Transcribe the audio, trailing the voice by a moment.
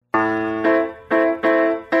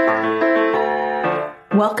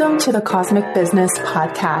Welcome to the Cosmic Business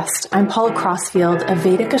Podcast. I'm Paula Crossfield, a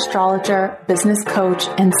Vedic astrologer, business coach,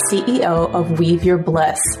 and CEO of Weave Your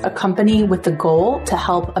Bliss, a company with the goal to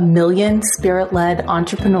help 1 million spirit-led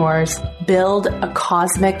entrepreneurs build a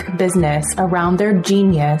cosmic business around their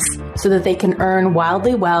genius so that they can earn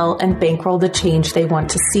wildly well and bankroll the change they want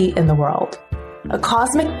to see in the world. A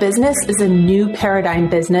cosmic business is a new paradigm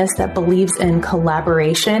business that believes in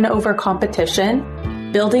collaboration over competition,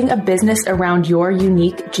 building a business around your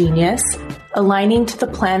unique genius, aligning to the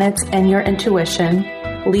planets and your intuition,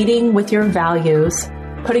 leading with your values,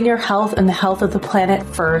 putting your health and the health of the planet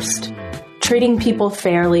first, treating people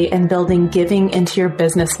fairly, and building giving into your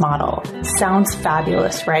business model. Sounds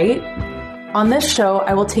fabulous, right? On this show,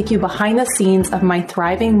 I will take you behind the scenes of my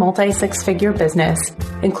thriving multi-six-figure business,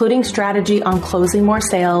 including strategy on closing more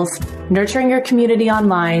sales, nurturing your community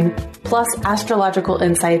online, plus astrological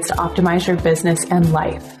insights to optimize your business and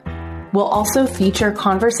life. We'll also feature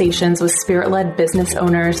conversations with spirit-led business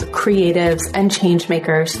owners, creatives, and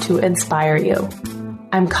changemakers to inspire you.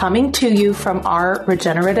 I'm coming to you from our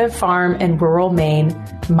regenerative farm in rural Maine,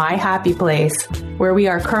 my happy place, where we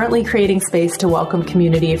are currently creating space to welcome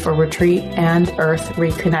community for retreat and earth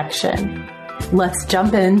reconnection. Let's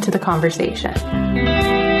jump into the conversation.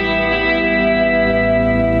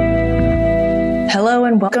 Hello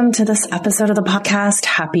and welcome to this episode of the podcast.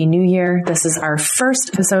 Happy New Year. This is our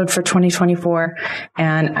first episode for 2024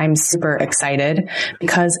 and I'm super excited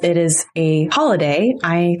because it is a holiday.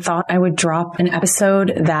 I thought I would drop an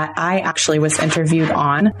episode that I actually was interviewed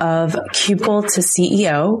on of Cubicle to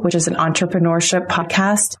CEO, which is an entrepreneurship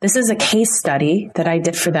podcast. This is a case study that I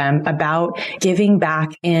did for them about giving back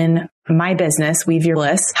in my business, Weave Your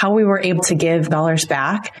Bliss, how we were able to give dollars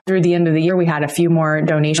back. Through the end of the year, we had a few more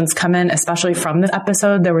donations come in, especially from this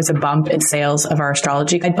episode. There was a bump in sales of our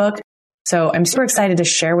astrology guidebook. So I'm super excited to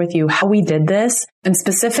share with you how we did this and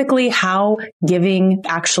specifically how giving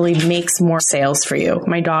actually makes more sales for you.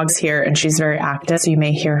 My dog's here and she's very active, so you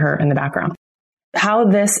may hear her in the background. How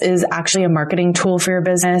this is actually a marketing tool for your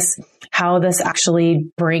business, how this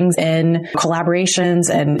actually brings in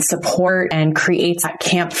collaborations and support and creates that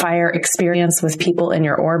campfire experience with people in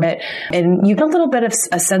your orbit. And you get a little bit of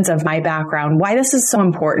a sense of my background, why this is so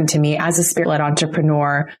important to me as a spirit-led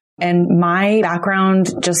entrepreneur and my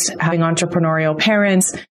background, just having entrepreneurial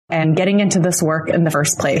parents and getting into this work in the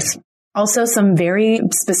first place. Also, some very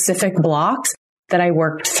specific blocks that I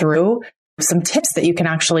worked through, some tips that you can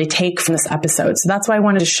actually take from this episode. So that's why I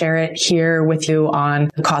wanted to share it here with you on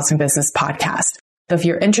the Cosmic Business Podcast. So if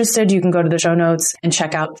you're interested, you can go to the show notes and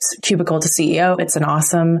check out Cubicle to CEO. It's an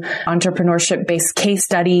awesome entrepreneurship-based, case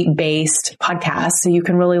study-based podcast. So you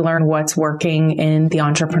can really learn what's working in the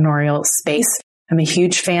entrepreneurial space. I'm a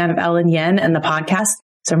huge fan of Ellen Yen and the podcast.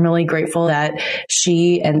 So I'm really grateful that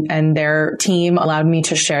she and their team allowed me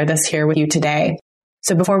to share this here with you today.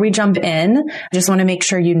 So before we jump in, I just want to make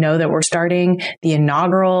sure you know that we're starting the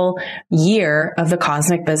inaugural year of the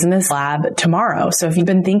Cosmic Business Lab tomorrow. So if you've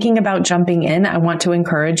been thinking about jumping in, I want to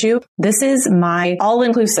encourage you. This is my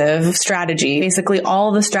all-inclusive strategy. Basically,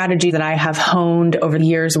 all the strategy that I have honed over the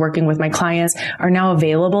years working with my clients are now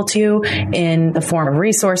available to you in the form of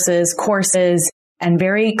resources, courses, and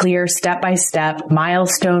very clear step-by-step,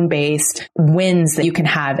 milestone-based wins that you can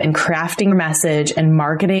have in crafting your message and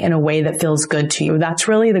marketing in a way that feels good to you. That's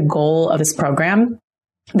really the goal of this program.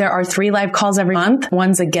 There are 3 live calls every month.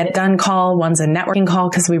 One's a get it done call. One's a networking call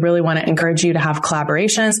because we really want to encourage you to have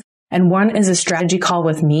collaborations. And one is a strategy call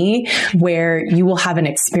with me where you will have an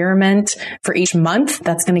experiment for each month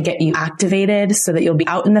that's going to get you activated so that you'll be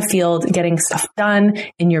out in the field getting stuff done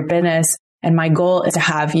in your business. And my goal is to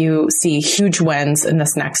have you see huge wins in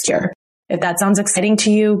this next year. If that sounds exciting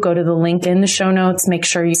to you, go to the link in the show notes. Make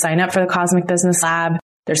sure you sign up for the Cosmic Business Lab.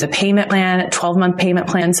 There's a payment plan, a 12-month payment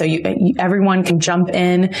plan. So everyone can jump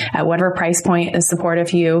in at whatever price point is supportive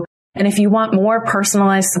to you. And if you want more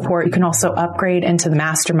personalized support, you can also upgrade into the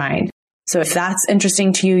mastermind. So if that's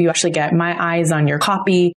interesting to you, you actually get my eyes on your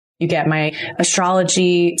copy. You get my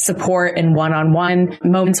astrology support and one-on-one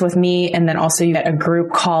moments with me. And then also you get a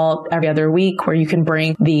group call every other week where you can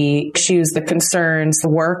bring the issues, the concerns, the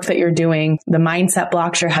work that you're doing, the mindset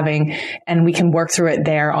blocks you're having, and we can work through it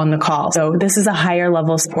there on the call. So this is a higher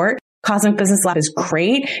level of support. Cosmic Business Lab is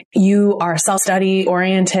great. You are self-study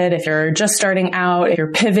oriented. If you're just starting out, if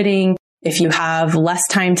you're pivoting, if you have less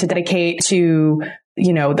time to dedicate to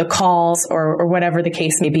the calls or whatever the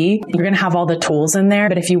case may be, you're going to have all the tools in there.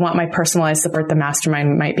 But if you want my personalized support, the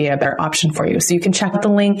mastermind might be a better option for you. So you can check out the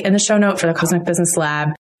link in the show note for the Cosmic Business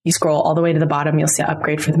Lab. You scroll all the way to the bottom, you'll see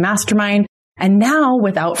upgrade for the mastermind. And now,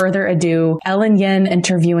 without further ado, Ellen Yin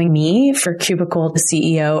interviewing me for Cubicle, the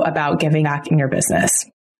CEO, about giving back in your business.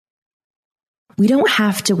 We don't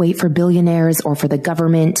have to wait for billionaires or for the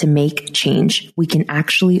government to make change. We can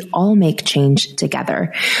actually all make change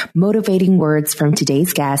together. Motivating words from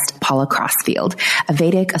today's guest, Paula Crossfield, a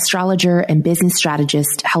Vedic astrologer and business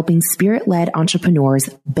strategist helping spirit-led entrepreneurs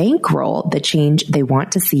bankroll the change they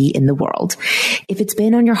want to see in the world. If it's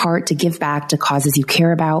been on your heart to give back to causes you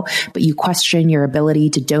care about, but you question your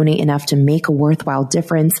ability to donate enough to make a worthwhile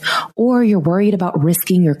difference, or you're worried about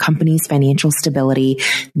risking your company's financial stability,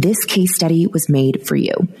 this case study was made for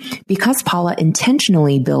you. Because Paula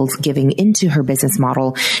intentionally builds giving into her business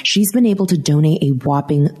model, she's been able to donate a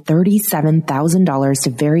whopping $37,000 to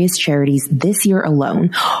various charities this year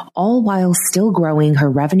alone, all while still growing her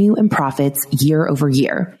revenue and profits year over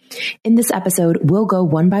year. In this episode, we'll go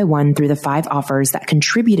one by one through the 5 offers that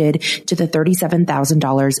contributed to the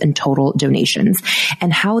 $37,000 in total donations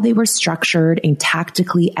and how they were structured and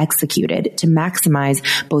tactically executed to maximize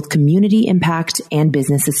both community impact and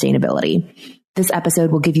business sustainability. This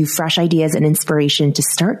episode will give you fresh ideas and inspiration to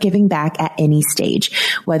start giving back at any stage,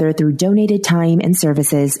 whether through donated time and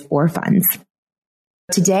services or funds.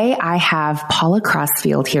 Today, I have Paula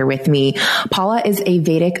Crossfield here with me. Paula is a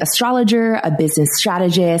Vedic astrologer, a business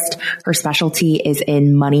strategist. Her specialty is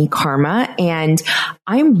in money karma. And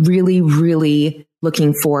I'm really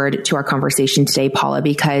looking forward to our conversation today, Paula,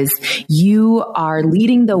 because you are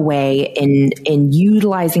leading the way in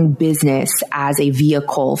utilizing business as a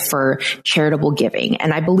vehicle for charitable giving.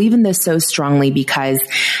 And I believe in this so strongly because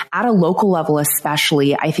at a local level,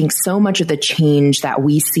 especially, I think so much of the change that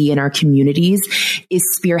we see in our communities is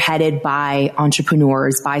spearheaded by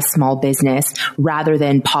entrepreneurs, by small business, rather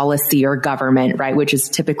than policy or government, right? Which is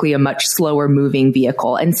typically a much slower moving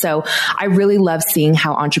vehicle. And so I really love seeing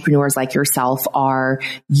how entrepreneurs like yourself are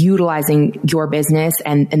utilizing your business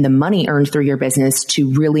and the money earned through your business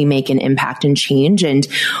to really make an impact and change. And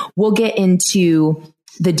we'll get into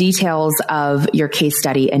the details of your case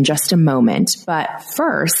study in just a moment. But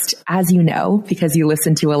first, as you know, because you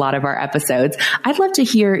listen to a lot of our episodes, I'd love to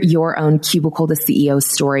hear your own Cubicle to CEO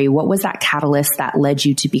story. What was that catalyst that led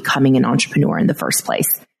you to becoming an entrepreneur in the first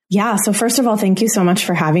place? Yeah. So first of all, thank you so much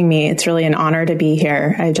for having me. It's really an honor to be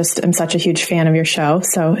here. I just am such a huge fan of your show.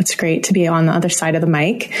 So it's great to be on the other side of the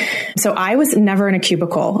mic. So I was never in a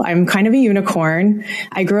cubicle. I'm kind of a unicorn.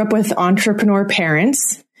 I grew up with entrepreneur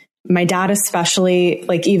parents. My dad, especially,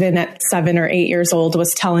 like even at 7 or 8 years old,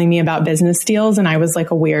 was telling me about business deals. And I was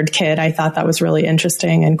like a weird kid. I thought that was really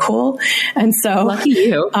interesting and cool. And so lucky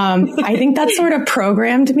you. I think that sort of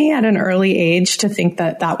programmed me at an early age to think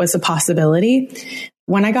that that was a possibility.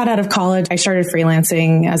 When I got out of college, I started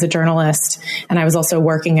freelancing as a journalist, and I was also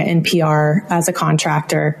working at NPR as a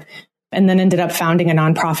contractor, and then ended up founding a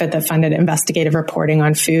nonprofit that funded investigative reporting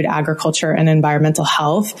on food, agriculture, and environmental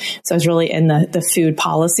health. So I was really in the food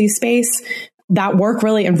policy space. That work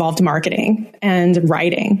really involved marketing and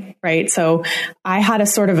writing, right? So I had a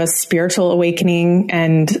sort of a spiritual awakening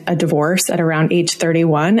and a divorce at around age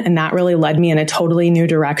 31. And that really led me in a totally new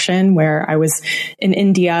direction where I was in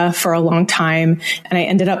India for a long time. And I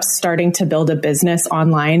ended up starting to build a business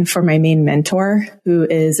online for my main mentor, who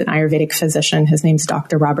is an Ayurvedic physician. His name's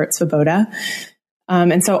Dr. Robert Svoboda.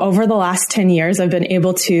 And so over the last 10 years, I've been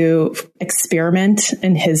able to experiment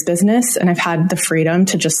in his business, and I've had the freedom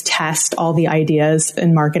to just test all the ideas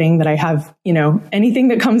in marketing that I have, anything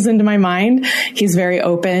that comes into my mind. He's very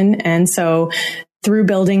open. And so through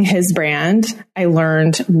building his brand, I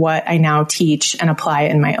learned what I now teach and apply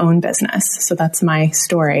in my own business. So that's my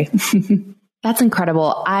story. That's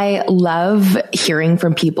incredible. I love hearing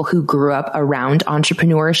from people who grew up around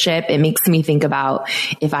entrepreneurship. It makes me think about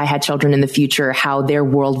if I had children in the future, how their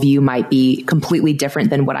worldview might be completely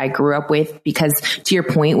different than what I grew up with. Because to your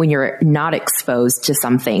point, when you're not exposed to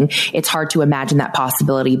something, it's hard to imagine that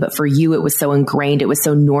possibility. But for you, it was so ingrained, it was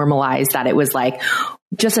so normalized that it was like,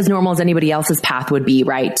 just as normal as anybody else's path would be,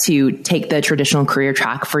 right? To take the traditional career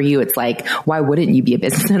track. For you, it's like, why wouldn't you be a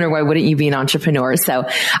business owner? Why wouldn't you be an entrepreneur? So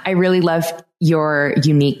I really love your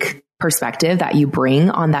unique perspective that you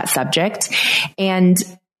bring on that subject. And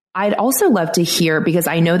I'd also love to hear, because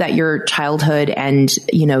I know that your childhood and,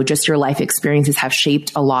 just your life experiences have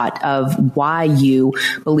shaped a lot of why you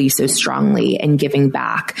believe so strongly in giving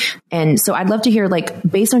back. And so I'd love to hear,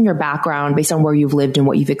 based on your background, based on where you've lived and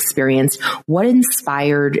what you've experienced, what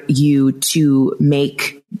inspired you to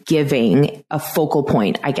make giving a focal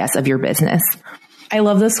point, I guess, of your business? I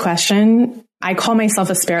love this question I call myself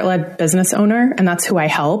a spirit-led business owner, and that's who I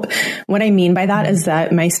help. What I mean by that is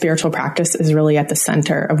that my spiritual practice is really at the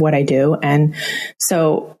center of what I do. And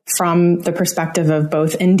so from the perspective of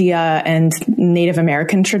both India and Native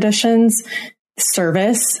American traditions,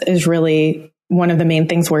 service is really one of the main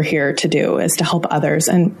things we're here to do, is to help others.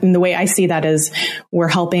 And the way I see that is we're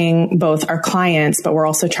helping both our clients, but we're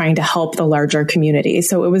also trying to help the larger community.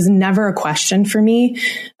 So it was never a question for me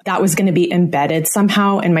that was going to be embedded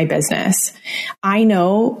somehow in my business. I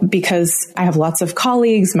know, because I have lots of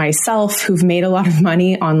colleagues, myself, who've made a lot of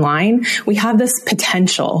money online. We have this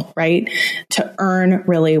potential, right, to earn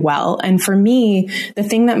really well. And for me, the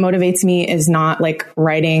thing that motivates me is not like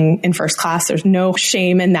writing in first class. There's no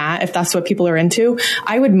shame in that if that's what people are into.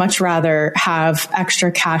 I would much rather have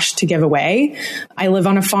extra cash to give away. I live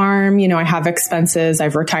on a farm, I have expenses.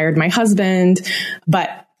 I've retired my husband,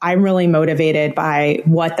 but I'm really motivated by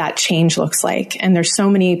what that change looks like. And there's so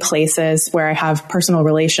many places where I have personal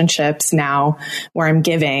relationships now where I'm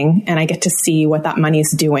giving, and I get to see what that money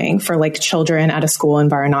is doing for like children at a school in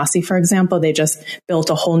Varanasi, for example. They just built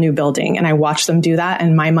a whole new building, and I watched them do that,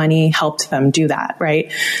 and my money helped them do that.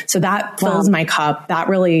 Right. So that fills my cup. That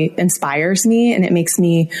really inspires me, and it makes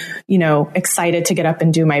me, excited to get up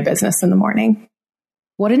and do my business in the morning.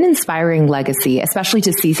 What an inspiring legacy, especially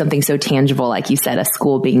to see something so tangible, like you said, a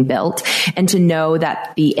school being built, and to know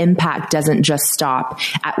that the impact doesn't just stop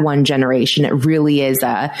at one generation. It really is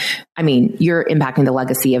you're impacting the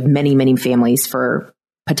legacy of many, many families for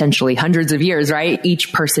potentially hundreds of years, right?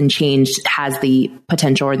 Each person changed has the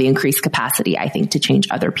potential or the increased capacity, I think, to change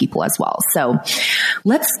other people as well. So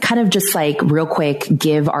let's kind of just real quick,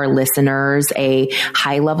 give our listeners a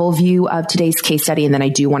high level view of today's case study. And then I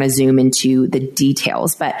do want to zoom into the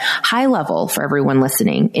details, but high level for everyone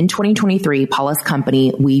listening. In 2023, Paula's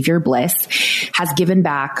company, Weave Your Bliss, has given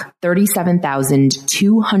back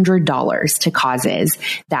 $37,200 to causes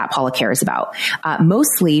that Paula cares about,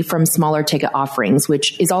 mostly from smaller ticket offerings,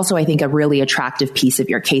 which is also, I think, a really attractive piece of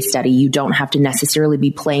your case study. You don't have to necessarily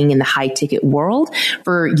be playing in the high ticket world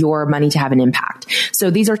for your money to have an impact.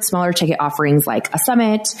 So these are smaller ticket offerings like a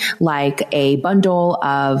summit, like a bundle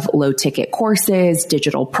of low ticket courses,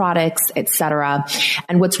 digital products, etc.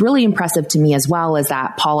 And what's really impressive to me as well is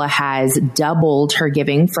that Paula has doubled her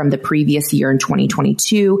giving from the previous year in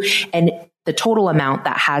 2022, and the total amount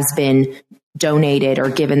that has been donated or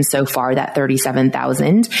given so far, that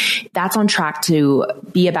 37,000, that's on track to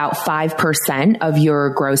be about 5% of your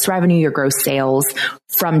gross revenue, your gross sales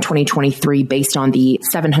from 2023, based on the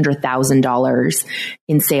 $700,000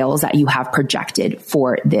 in sales that you have projected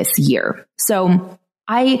for this year. So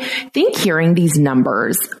I think hearing these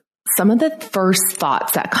numbers, some of the first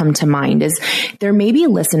thoughts that come to mind is there may be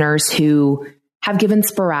listeners who have given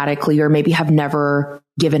sporadically or maybe have never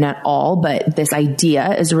given at all, but this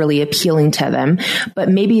idea is really appealing to them, but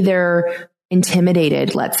maybe they're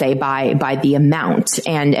intimidated, let's say, by the amount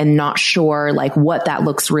and not sure what that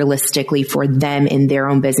looks realistically for them in their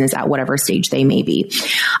own business at whatever stage they may be.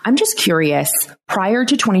 I'm just curious, prior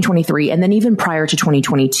to 2023 and then even prior to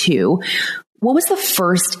 2022, what was the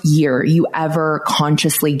first year you ever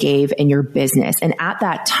consciously gave in your business? And at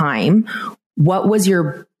that time, what was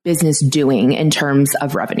your business doing in terms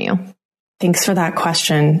of revenue? Thanks for that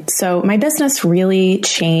question. So my business really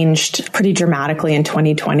changed pretty dramatically in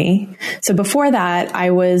 2020. So before that, I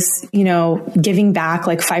was, giving back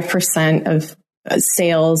 5% of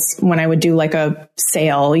sales when I would do a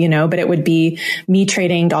sale, but it would be me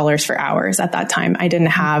trading dollars for hours at that time. I didn't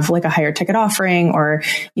have a higher ticket offering or,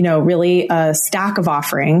 really a stack of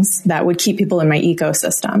offerings that would keep people in my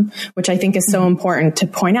ecosystem, which I think is so important to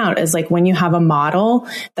point out is when you have a model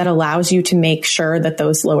that allows you to make sure that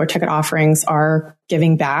those lower ticket offerings are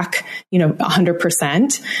giving back,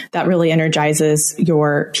 100%, that really energizes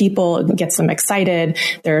your people, gets them excited.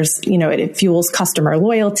 There's, it fuels customer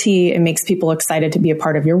loyalty. It makes people excited to be a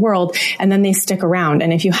part of your world. And then they stick around.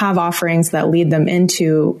 And if you have offerings that lead them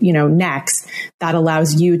into, next, that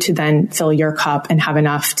allows you to then fill your cup and have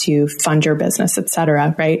enough to fund your business, et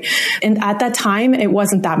cetera. Right. And at that time, it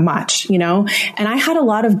wasn't that much, and I had a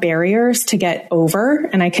lot of barriers to get over,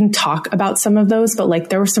 and I can talk about some of those, but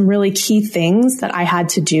there were some really key things that I had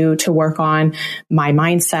to do to work on my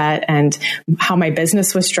mindset and how my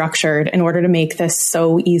business was structured in order to make this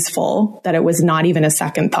so easeful that it was not even a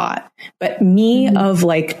second thought. But me of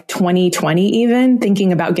 2020, even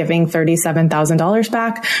thinking about giving $37,000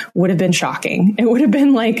 back would have been shocking. It would have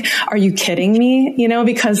been are you kidding me?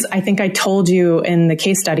 Because I think I told you in the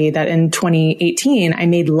case study that in 2018, I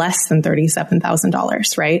made less than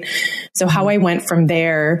 $37,000, right? So how I went from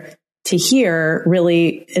there to here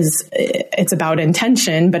really it's about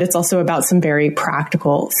intention, but it's also about some very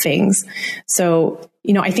practical things. So,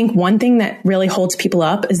 I think one thing that really holds people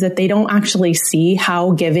up is that they don't actually see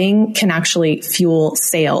how giving can actually fuel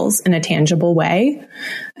sales in a tangible way.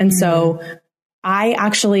 And so I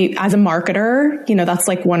actually, as a marketer, that's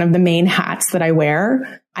like one of the main hats that I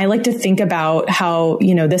wear. I like to think about how,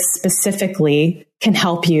 this specifically can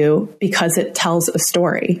help you because it tells a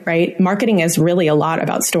story, right? Marketing is really a lot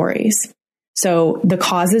about stories. So the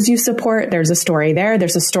causes you support, there's a story there.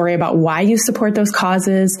 There's a story about why you support those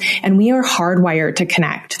causes. And we are hardwired to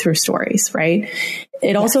connect through stories, right?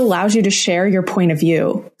 It also allows you to share your point of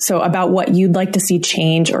view. So about what you'd like to see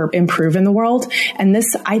change or improve in the world. And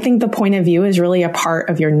this, I think the point of view is really a part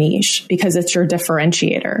of your niche because it's your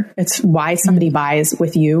differentiator. It's why somebody buys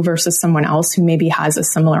with you versus someone else who maybe has a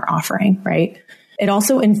similar offering, right? It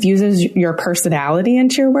also infuses your personality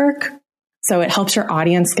into your work. So it helps your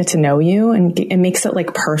audience get to know you and it makes it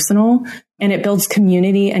like personal and it builds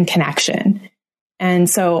community and connection. And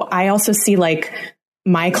so I also see like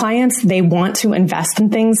my clients, they want to invest in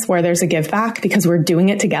things where there's a give back because we're doing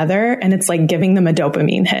it together and it's like giving them a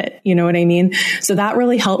dopamine hit. You know what I mean? So that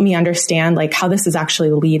really helped me understand like how this is actually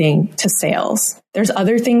leading to sales. There's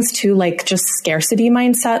other things too, like just scarcity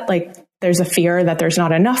mindset. Like there's a fear that there's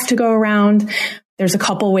not enough to go around. There's a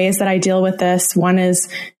couple ways that I deal with this. One is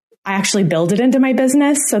I actually build it into my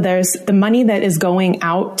business. So there's the money that is going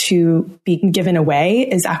out to be given away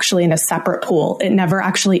is actually in a separate pool. It never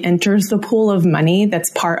actually enters the pool of money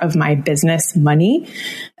that's part of my business money.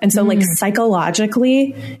 And so like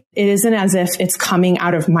psychologically, it isn't as if it's coming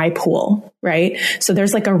out of my pool, right? So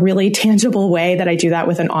there's like a really tangible way that I do that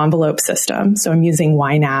with an envelope system. So I'm using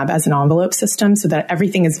YNAB as an envelope system so that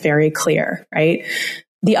everything is very clear, right?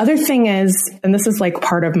 The other thing is, and this is like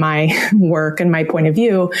part of my work and my point of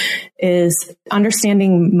view, is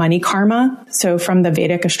understanding money karma. So from the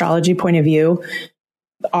Vedic astrology point of view,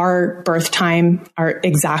 our birth time, our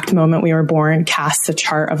exact moment we were born casts a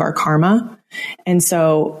chart of our karma. And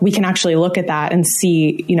so we can actually look at that and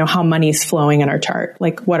see, how money is flowing in our chart,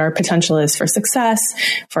 like what our potential is for success,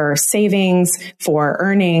 for savings, for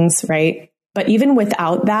earnings, right? But even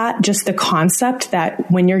without that, just the concept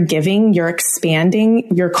that when you're giving, you're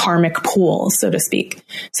expanding your karmic pool, so to speak.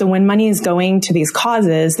 So when money is going to these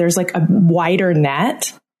causes, there's like a wider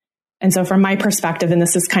net. And so from my perspective, and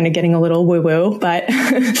this is kind of getting a little woo-woo, but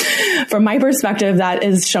from my perspective, that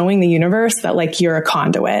is showing the universe that like you're a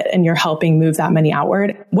conduit and you're helping move that money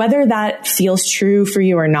outward. Whether that feels true for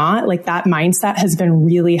you or not, like that mindset has been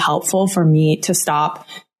really helpful for me to stop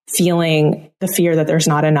feeling the fear that there's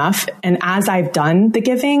not enough. And as I've done the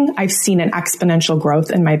giving, I've seen an exponential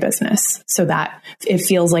growth in my business so that it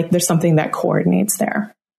feels like there's something that coordinates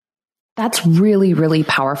there. That's really, really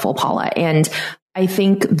powerful, Paula. And I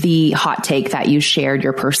think the hot take that you shared,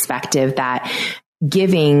 your perspective that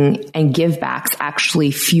giving and give backs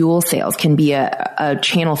actually fuel sales, can be a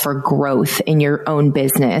channel for growth in your own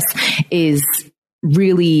business, is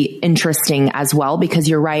really interesting as well, because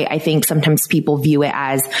you're right. I think sometimes people view it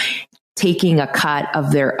as taking a cut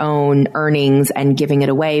of their own earnings and giving it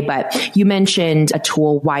away. But you mentioned a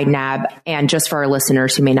tool, YNAB, and just for our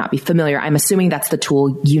listeners who may not be familiar, I'm assuming that's the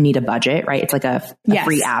tool you need a budget, right? It's like a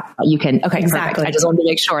free app. You can, okay, exactly. Perfect. I just wanted to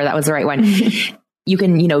make sure that was the right one. You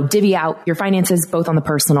can, divvy out your finances, both on the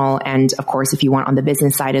personal and of course, if you want on the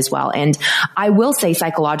business side as well. And I will say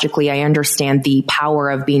psychologically, I understand the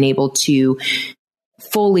power of being able to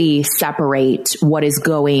fully separate what is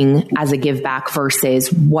going as a give back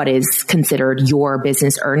versus what is considered your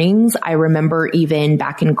business earnings. I remember even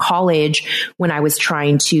back in college when I was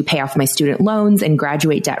trying to pay off my student loans and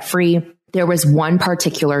graduate debt free, there was one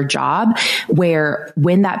particular job where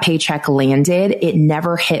when that paycheck landed, it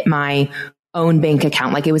never hit my own bank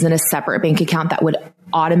account. Like it was in a separate bank account that would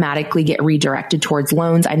automatically get redirected towards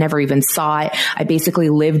loans. I never even saw it. I basically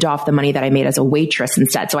lived off the money that I made as a waitress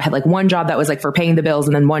instead. So I had like one job that was like for paying the bills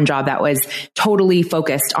and then one job that was totally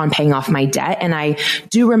focused on paying off my debt. And I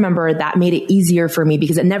do remember that made it easier for me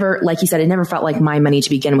because it never, like you said, it never felt like my money to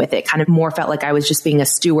begin with. It kind of more felt like I was just being a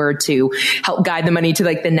steward to help guide the money to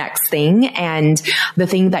like the next thing. And the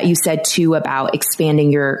thing that you said too about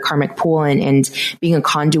expanding your karmic pool and being a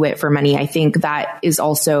conduit for money, I think that is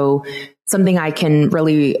also something I can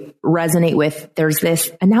really resonate with. There's this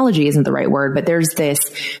analogy isn't the right word, but there's this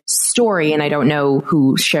story, and I don't know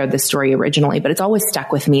who shared the story originally, but it's always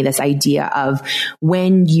stuck with me, this idea of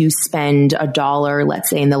when you spend $1, let's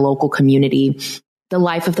say in the local community, the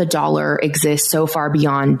life of the dollar exists so far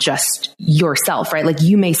beyond just yourself, right? Like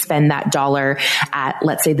you may spend that dollar at,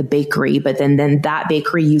 let's say, the bakery, but then that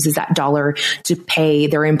bakery uses that dollar to pay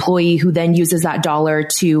their employee, who then uses that dollar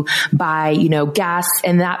to buy, gas,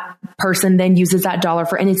 and that person then uses that dollar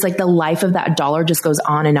and it's like the life of that dollar just goes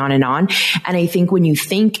on and on and on. And I think when you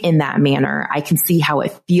think in that manner, I can see how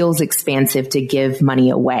it feels expansive to give money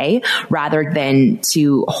away rather than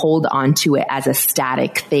to hold on to it as a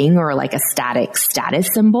static thing or like a static status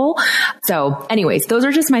symbol. So anyways, those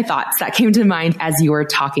are just my thoughts that came to mind as you were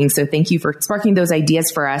talking. So thank you for sparking those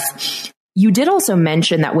ideas for us. You did also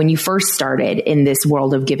mention that when you first started in this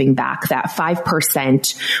world of giving back, that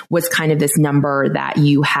 5% was kind of this number that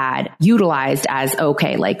you had utilized as,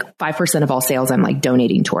 okay, like 5% of all sales, I'm like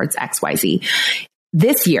donating towards XYZ.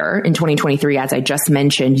 This year in 2023, as I just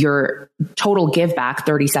mentioned, your total give back,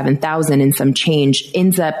 37,000 and some change,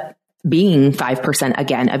 ends up being 5%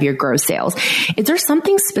 again of your gross sales. Is there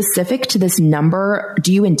something specific to this number?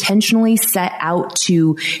 Do you intentionally set out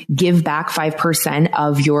to give back 5%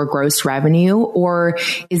 of your gross revenue? Or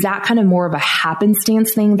is that kind of more of a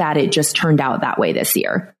happenstance thing that it just turned out that way this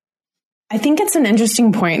year? I think it's an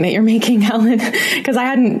interesting point that you're making, Helen, because I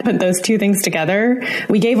hadn't put those two things together.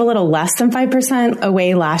 We gave a little less than 5%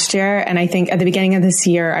 away last year. And I think at the beginning of this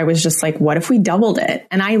year, I was just like, what if we doubled it?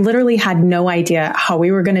 And I literally had no idea how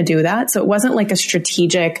we were going to do that. So it wasn't like a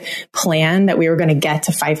strategic plan that we were going to get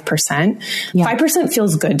to 5%. Yeah. 5%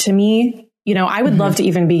 feels good to me. I would love to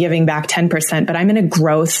even be giving back 10%, but I'm in a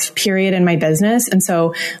growth period in my business. And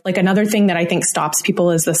so like another thing that I think stops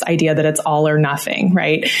people is this idea that it's all or nothing,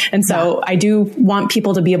 right? And so I do want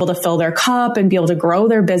people to be able to fill their cup and be able to grow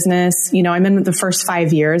their business. I'm in the first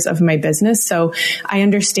 5 years of my business. So I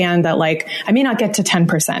understand that like, I may not get to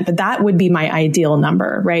 10%, but that would be my ideal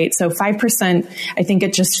number, right? So 5%, I think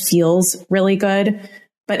it just feels really good.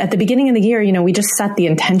 But at the beginning of the year, we just set the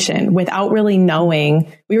intention without really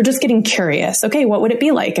knowing. We were just getting curious. Okay, what would it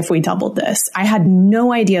be like if we doubled this? I had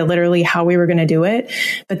no idea literally how we were going to do it.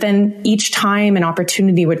 But then each time an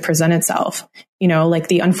opportunity would present itself, like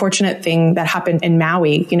the unfortunate thing that happened in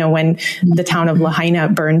Maui, when the town of Lahaina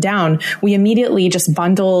burned down, we immediately just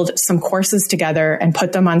bundled some courses together and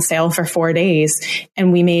put them on sale for 4 days.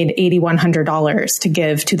 And we made $8,100 to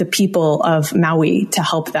give to the people of Maui to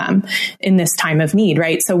help them in this time of need,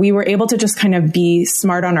 right? So we were able to just kind of be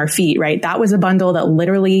smart on our feet, right? That was a bundle that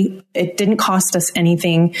literally, it didn't cost us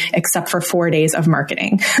anything except for 4 days of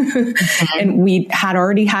marketing. And we had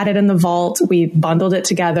already had it in the vault. We bundled it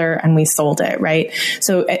together and we sold it, right?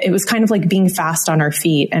 So it was kind of like being fast on our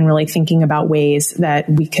feet and really thinking about ways that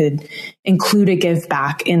we could include a give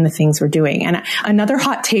back in the things we're doing. And another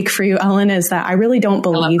hot take for you, Ellen, is that I really don't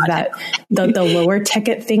believe that the lower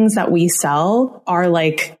ticket things that we sell are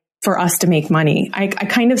like for us to make money. I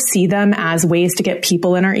kind of see them as ways to get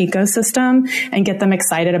people in our ecosystem and get them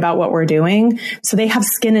excited about what we're doing. So they have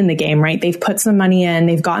skin in the game, right? They've put some money in,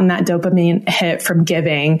 they've gotten that dopamine hit from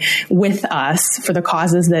giving with us for the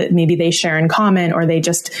causes that maybe they share in common, or they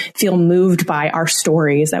just feel moved by our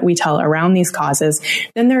stories that we tell around these causes.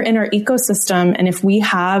 Then they're in our ecosystem. And if we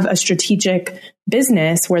have a strategic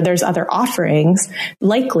business where there's other offerings,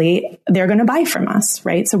 likely they're going to buy from us,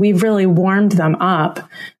 right? So we've really warmed them up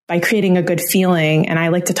by creating a good feeling. And I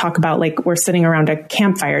like to talk about like we're sitting around a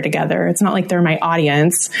campfire together. It's not like they're my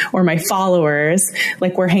audience or my followers,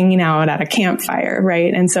 like we're hanging out at a campfire,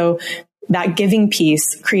 right? And so that giving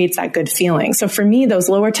piece creates that good feeling. So for me, those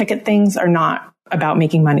lower ticket things are not about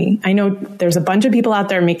making money. I know there's a bunch of people out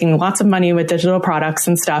there making lots of money with digital products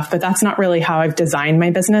and stuff, but that's not really how I've designed my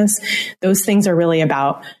business. Those things are really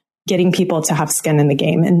about getting people to have skin in the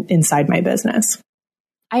game inside my business.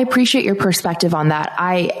 I appreciate your perspective on that.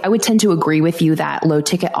 I would tend to agree with you that low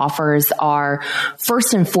ticket offers are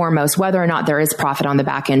first and foremost, whether or not there is profit on the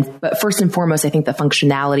back end, but first and foremost, I think the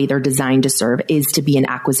functionality they're designed to serve is to be an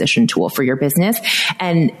acquisition tool for your business.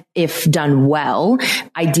 And if done well,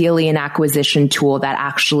 ideally an acquisition tool that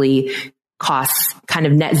actually costs kind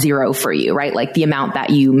of net zero for you, right? Like the amount that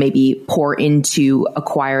you maybe pour into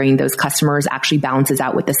acquiring those customers actually balances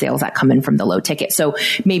out with the sales that come in from the low ticket. So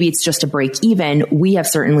maybe it's just a break even. We have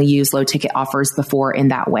certainly used low ticket offers before in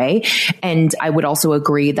that way. And I would also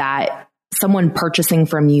agree that someone purchasing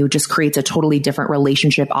from you just creates a totally different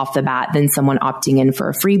relationship off the bat than someone opting in for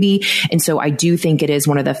a freebie. And so I do think it is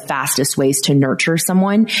one of the fastest ways to nurture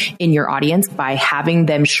someone in your audience by having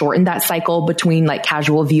them shorten that cycle between like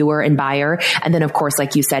casual viewer and buyer. And then of course,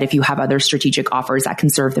 like you said, if you have other strategic offers that can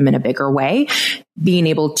serve them in a bigger way, being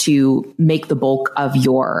able to make the bulk of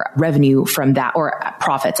your revenue from that, or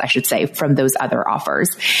profits, I should say, from those other offers.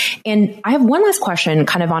 And I have one last question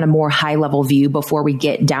kind of on a more high level view before we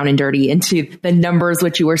get down and dirty into the numbers,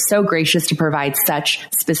 which you were so gracious to provide such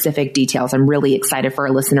specific details. I'm really excited for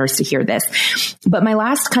our listeners to hear this. But my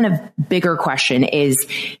last kind of bigger question is,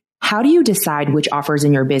 how do you decide which offers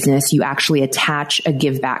in your business you actually attach a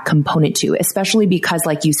give back component to, especially because,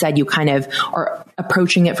 like you said, you kind of are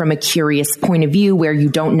approaching it from a curious point of view where you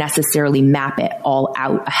don't necessarily map it all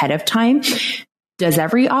out ahead of time? Does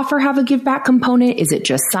every offer have a give back component? Is it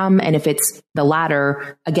just some? And if it's the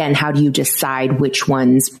latter, again, how do you decide which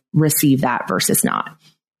ones receive that versus not?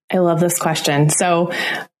 I love this question. So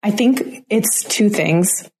I think it's two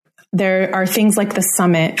things. There are things like the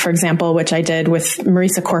summit, for example, which I did with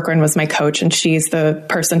Marisa Corcoran was my coach, and she's the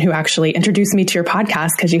person who actually introduced me to your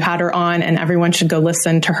podcast because you had her on, and everyone should go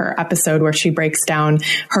listen to her episode where she breaks down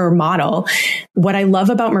her model. What I love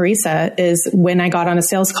about Marisa is when I got on a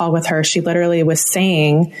sales call with her, she literally was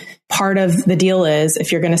saying, part of the deal is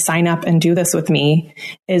if you're going to sign up and do this with me,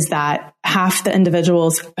 is that half the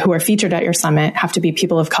individuals who are featured at your summit have to be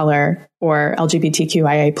people of color or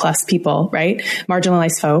LGBTQIA plus people, right?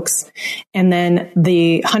 Marginalized folks. And then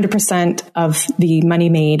the 100% of the money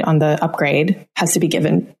made on the upgrade has to be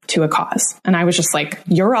given to a cause. And I was just like,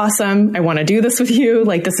 you're awesome. I want to do this with you.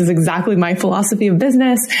 Like, this is exactly my philosophy of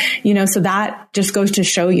business. So that just goes to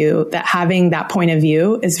show you that having that point of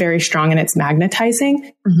view is very strong and it's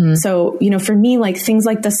magnetizing. Mm-hmm. So, for me, like things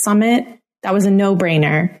like the summit, that was a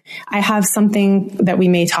no-brainer. I have something that we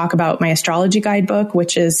may talk about, my astrology guidebook,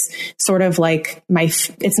 which is sort of like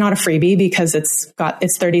it's not a freebie because it's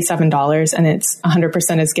 $37 and it's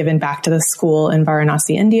 100% is given back to the school in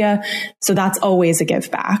Varanasi, India. So that's always a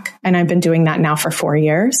give back. And I've been doing that now for 4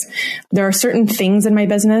 years. There are certain things in my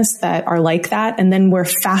business that are like that. And then we're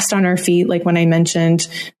fast on our feet. Like when I mentioned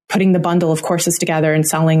putting the bundle of courses together and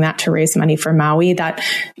selling that to raise money for Maui, that,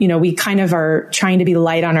 we kind of are trying to be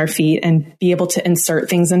light on our feet and be able to insert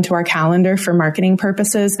things into our calendar for marketing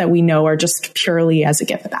purposes that we know are just purely as a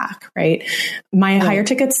give back, right? My higher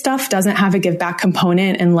ticket stuff doesn't have a give back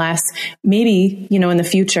component unless maybe, in the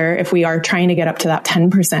future, if we are trying to get up to that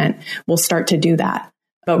 10%, we'll start to do that.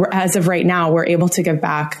 But as of right now, we're able to give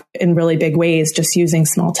back in really big ways, just using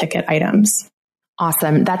small ticket items.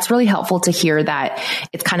 Awesome. That's really helpful to hear that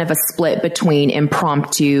it's kind of a split between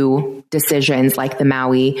impromptu decisions like the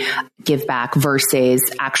Maui give back versus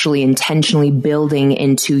actually intentionally building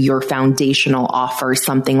into your foundational offer,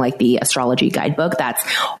 something like the astrology guidebook that's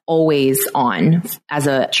always on as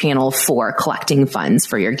a channel for collecting funds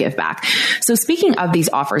for your give back. So speaking of these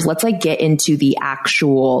offers, let's get into the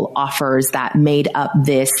actual offers that made up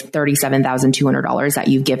this $37,200 that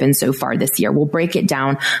you've given so far this year. We'll break it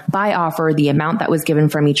down by offer, the amount that was given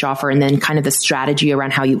from each offer, and then kind of the strategy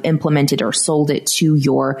around how you implemented or sold it to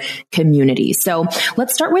your community. So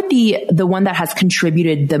let's start with the one that has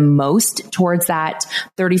contributed the most towards that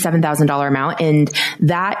 $37,000 amount. And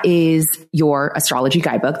that is your astrology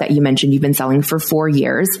guidebook that you mentioned you've been selling for 4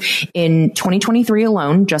 years. In 2023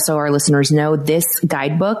 alone, just so our listeners know, this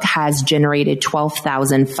guidebook has generated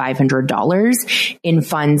 $12,500 in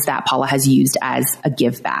funds that Paula has used as a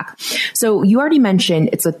give back. So you already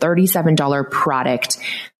mentioned it's a $37 product.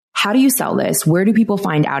 How do you sell this? Where do people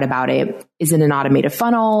find out about it? Is it an automated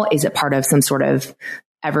funnel? Is it part of some sort of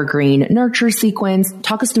evergreen nurture sequence?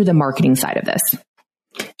 Talk us through the marketing side of this.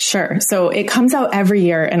 Sure. So it comes out every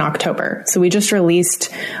year in October. So we just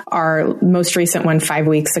released our most recent one 5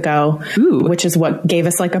 weeks ago, which is what gave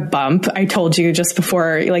us like a bump. I told you just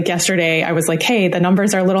before, like yesterday, I was like, hey, the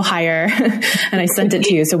numbers are a little higher and I sent it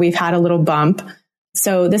to you. So we've had a little bump.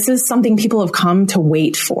 So this is something people have come to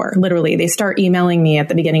wait for. Literally, they start emailing me at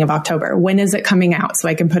the beginning of October. When is it coming out? So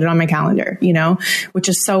I can put it on my calendar, which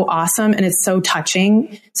is so awesome. And it's so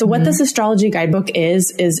touching. So what this astrology guidebook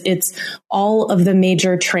is it's all of the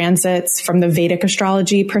major transits from the Vedic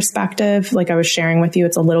astrology perspective. Like I was sharing with you,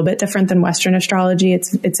 it's a little bit different than Western astrology.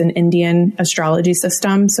 It's an Indian astrology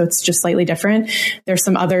system. So it's just slightly different. There's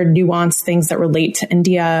some other nuanced things that relate to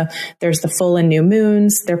India. There's the full and new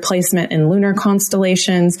moons, their placement in lunar constellations.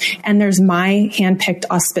 And there's my handpicked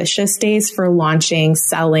auspicious days for launching,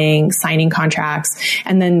 selling, signing contracts.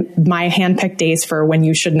 And then my handpicked days for when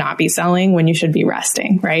you should not be selling, when you should be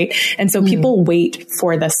resting, right? And so people wait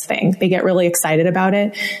for this thing. They get really excited about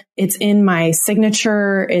it. It's in my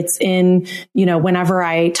signature. It's in, whenever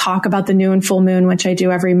I talk about the new and full moon, which I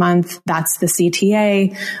do every month, that's the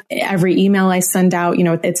CTA. Every email I send out,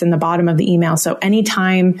 it's in the bottom of the email. So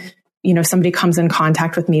anytime somebody comes in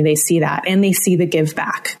contact with me, they see that and they see the give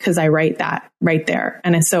back because I write that right there.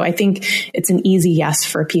 And so I think it's an easy yes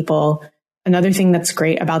for people Another thing that's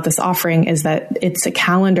great about this offering is that it's a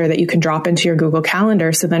calendar that you can drop into your Google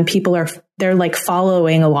Calendar. So then they're like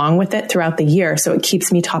following along with it throughout the year. So it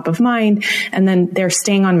keeps me top of mind. And then they're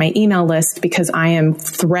staying on my email list because I am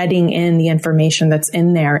threading in the information that's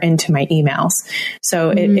in there into my emails. So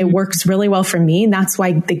it works really well for me. And that's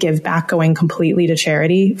why the give back going completely to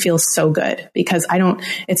charity feels so good, because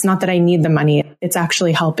it's not that I need the money. It's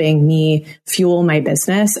actually helping me fuel my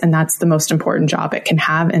business. And that's the most important job it can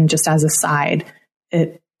have. And just as a side,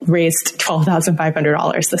 it raised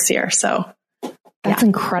 $12,500 this year. So that's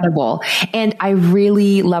incredible. And I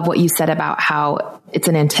really love what you said about how it's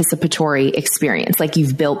an anticipatory experience. Like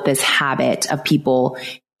you've built this habit of people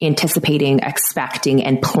anticipating, expecting,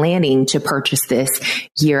 and planning to purchase this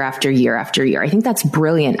year after year after year. I think that's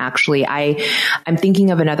brilliant. Actually, I'm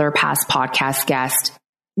thinking of another past podcast guest,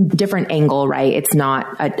 different angle, right? It's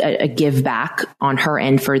not a give back on her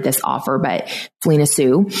end for this offer, but Selena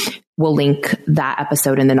Sue. We'll link that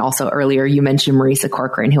episode. And then also earlier, you mentioned Marisa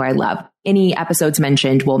Corcoran, who I love. Any episodes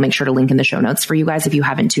mentioned, we'll make sure to link in the show notes for you guys if you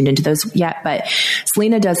haven't tuned into those yet. But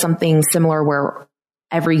Selena does something similar where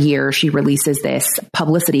every year she releases this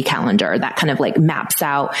publicity calendar that kind of like maps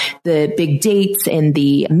out the big dates in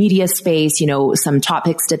the media space, some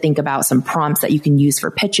topics to think about, some prompts that you can use for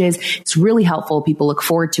pitches. It's really helpful. People look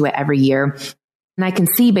forward to it every year. And I can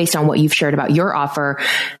see based on what you've shared about your offer,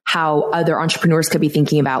 how other entrepreneurs could be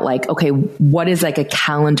thinking about like, okay, what is like a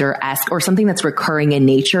calendar-esque or something that's recurring in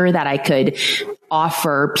nature that I could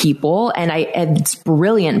offer people? And it's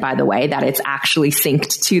brilliant, by the way, that it's actually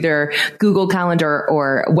synced to their Google Calendar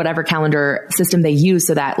or whatever calendar system they use,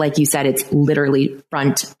 so that, like you said, it's literally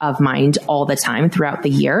front of mind all the time throughout the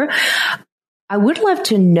year. I would love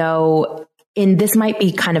to know, and this might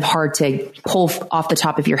be kind of hard to pull off the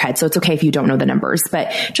top of your head, so it's okay if you don't know the numbers,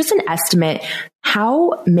 but just an estimate,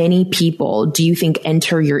 how many people do you think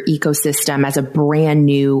enter your ecosystem as a brand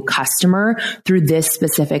new customer through this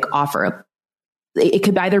specific offer? It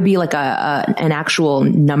could either be like an actual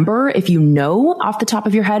number, if you know off the top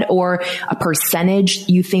of your head, or a percentage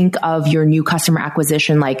you think of your new customer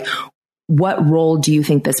acquisition. Like, what role do you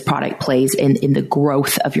think this product plays in the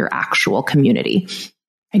growth of your actual community?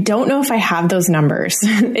 I don't know if I have those numbers.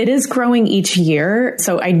 It is growing each year.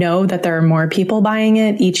 So I know that there are more people buying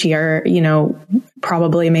it each year,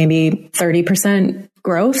 probably maybe 30%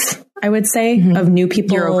 growth, I would say, of new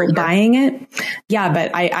people buying it. Yeah, but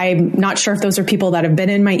I'm not sure if those are people that have been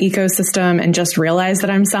in my ecosystem and just realized that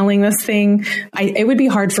I'm selling this thing. it would be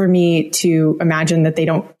hard for me to imagine that they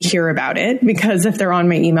don't hear about it, because if they're on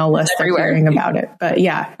my email list, they're hearing about it. But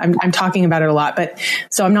yeah, I'm talking about it a lot. But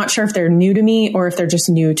so I'm not sure if they're new to me or if they're just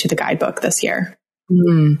new to the guidebook this year.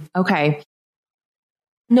 Okay.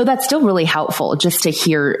 No, that's still really helpful just to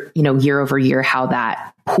hear, year over year, how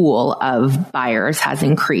that pool of buyers has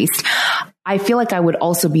increased. I feel like I would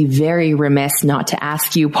also be very remiss not to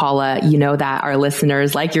ask you, Paula, that our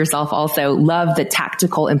listeners like yourself also love the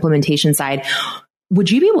tactical implementation side. Would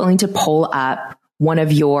you be willing to pull up one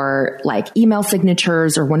of your like email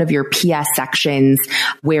signatures or one of your PS sections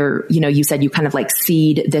where, you said you kind of like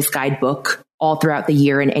seed this guidebook all throughout the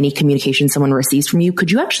year in any communication someone receives from you?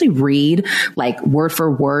 Could you actually read like word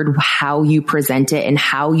for word how you present it and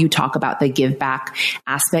how you talk about the give back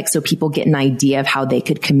aspect, so people get an idea of how they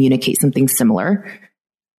could communicate something similar?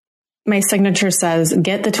 My signature says,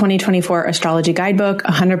 get the 2024 astrology guidebook.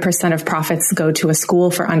 100% of profits go to a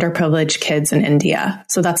school for underprivileged kids in India.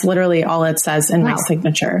 So that's literally all it says in my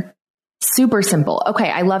signature. Super simple. Okay.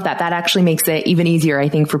 I love that. That actually makes it even easier, I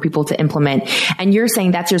think, for people to implement. And you're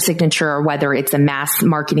saying that's your signature, whether it's a mass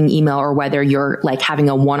marketing email or whether you're like having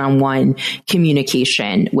a one-on-one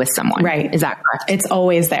communication with someone. Right. Is that correct? It's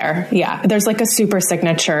always there. Yeah. There's like a super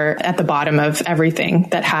signature at the bottom of everything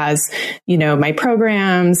that has, my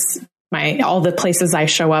programs, all the places I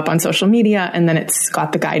show up on social media, and then it's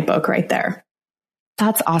got the guidebook right there.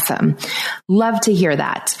 That's awesome. Love to hear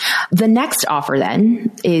that. The next offer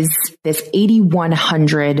then is this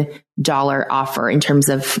 $8,100 offer in terms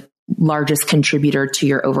of largest contributor to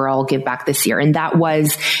your overall give back this year. And that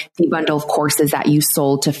was the bundle of courses that you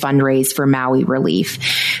sold to fundraise for Maui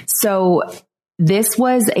relief. So this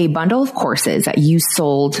was a bundle of courses that you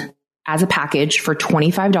sold as a package for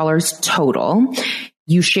 $25 total.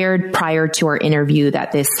 You shared prior to our interview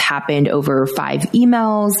that this happened over 5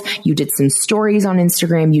 emails. You did some stories on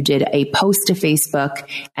Instagram. You did a post to Facebook,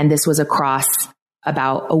 and this was across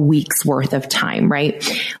about a week's worth of time, right?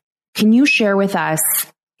 Can you share with us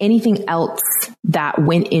anything else that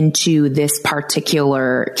went into this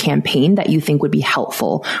particular campaign that you think would be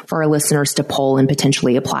helpful for our listeners to pull and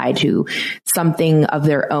potentially apply to something of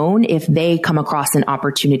their own if they come across an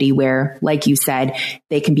opportunity where, like you said,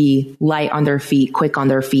 they can be light on their feet, quick on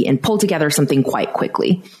their feet, and pull together something quite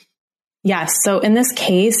quickly? Yes. So in this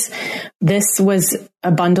case, this was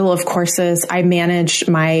a bundle of courses. I managed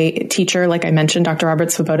my teacher, like I mentioned, Dr. Robert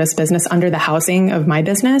Svoboda's business under the housing of my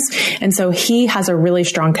business. And so he has a really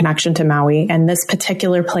strong connection to Maui, and this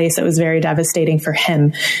particular place, it was very devastating for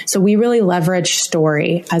him. So we really leveraged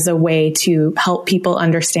story as a way to help people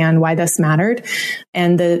understand why this mattered.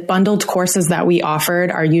 And the bundled courses that we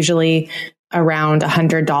offered are usually around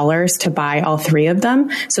 $100 to buy all three of them.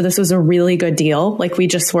 So this was a really good deal. Like we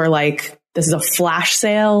just were like, this is a flash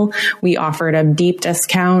sale. We offered a deep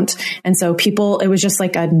discount. And so people, it was just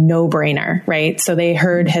like a no-brainer, right? So they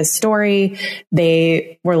heard his story.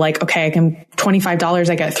 They were like, okay, I can $25.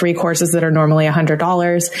 I get 3 courses that are normally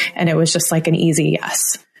 $100. And it was just like an easy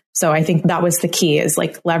yes. So I think that was the key, is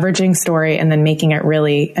like leveraging story and then making it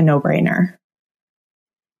really a no-brainer.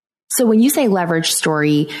 So when you say leverage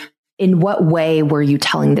story, in what way were you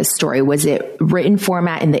telling this story? Was it written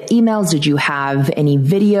format in the emails? Did you have any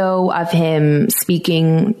video of him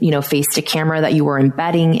speaking, face to camera that you were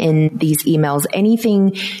embedding in these emails?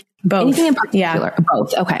 Anything? Both. Anything in particular? Yeah.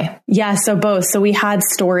 Both. Okay. Yeah. So both. So we had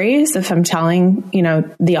stories of him telling,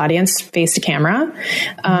 the audience face to camera.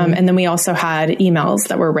 And then we also had emails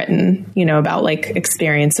that were written, about like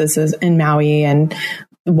experiences in Maui and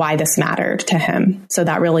why this mattered to him. So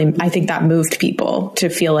that really, I think that moved people to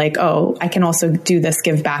feel like, oh, I can also do this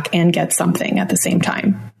give back and get something at the same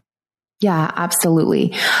time. Yeah,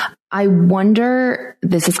 absolutely. I wonder,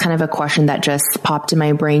 this is kind of a question that just popped in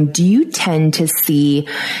my brain. Do you tend to see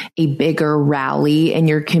a bigger rally in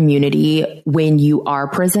your community when you are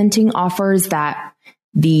presenting offers that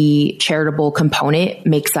the charitable component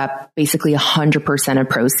makes up basically 100% of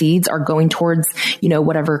proceeds are going towards,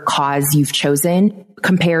 whatever cause you've chosen,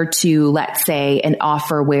 compared to, let's say, an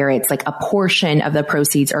offer where it's like a portion of the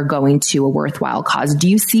proceeds are going to a worthwhile cause? Do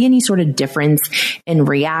you see any sort of difference in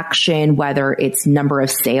reaction, whether it's number of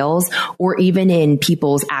sales or even in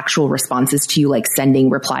people's actual responses to you, like sending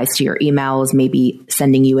replies to your emails, maybe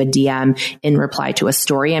sending you a DM in reply to a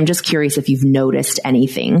story? I'm just curious if you've noticed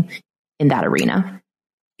anything in that arena.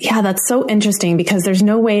 Yeah, that's so interesting because there's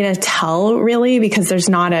no way to tell really, because there's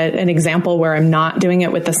not an example where I'm not doing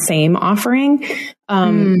it with the same offering.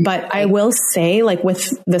 But I will say, like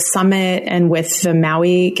with the summit and with the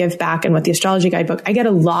Maui Give Back and with the astrology guidebook, I get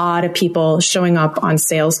a lot of people showing up on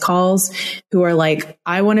sales calls who are like,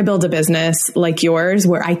 I want to build a business like yours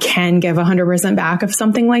where I can give 100% back of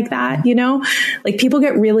something like that. Like people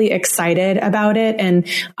get really excited about it. And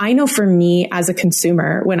I know for me as a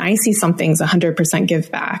consumer, when I see something's 100% give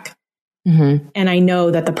back, and I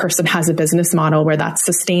know that the person has a business model where that's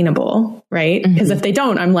sustainable, right? Because if they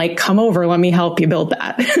don't, I'm like, come over, let me help you build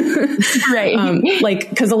that. Right.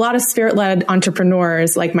 Because a lot of spirit-led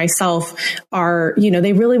entrepreneurs like myself are,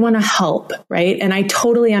 they really want to help, right? And I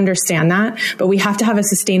totally understand that, but we have to have a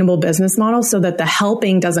sustainable business model so that the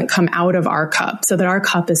helping doesn't come out of our cup, so that our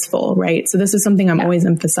cup is full, right? So this is something I'm always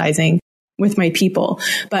emphasizing with my people.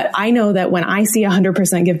 But I know that when I see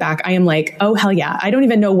 100% give back, I am like, oh, hell yeah. I don't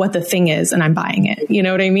even know what the thing is and I'm buying it. You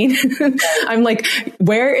know what I mean? I'm like,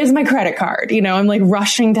 where is my credit card? I'm like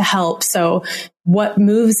rushing to help. So what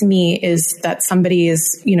moves me is that somebody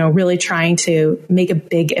is, really trying to make a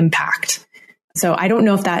big impact. So I don't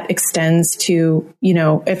know if that extends to,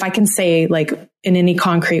 if I can say like in any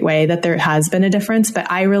concrete way that there has been a difference,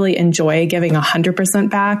 but I really enjoy giving 100%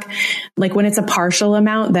 back. Like when it's a partial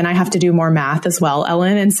amount, then I have to do more math as well,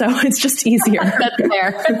 Ellen. And so it's just easier. That's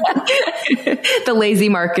fair. The lazy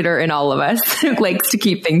marketer in all of us likes to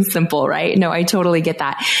keep things simple, right? No, I totally get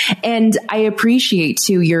that. And I appreciate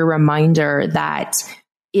too your reminder that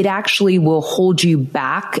it actually will hold you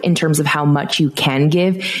back in terms of how much you can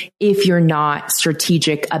give if you're not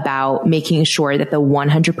strategic about making sure that the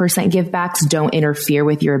 100% give backs don't interfere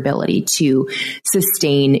with your ability to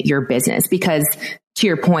sustain your business. Because to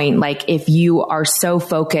your point, like if you are so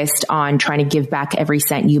focused on trying to give back every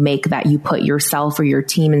cent you make that you put yourself or your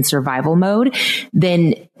team in survival mode,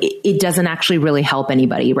 then it doesn't actually really help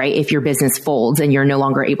anybody, right? If your business folds and you're no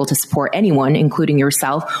longer able to support anyone, including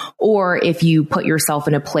yourself, or if you put yourself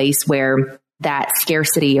in a place where that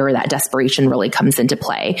scarcity or that desperation really comes into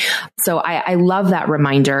play. So I love that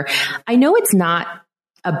reminder. I know it's not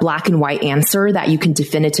a black and white answer that you can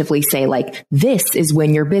definitively say, like, this is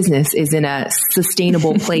when your business is in a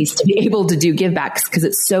sustainable place to be able to do give backs, because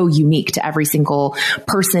it's so unique to every single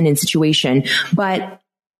person and situation. But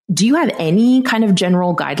do you have any kind of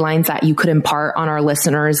general guidelines that you could impart on our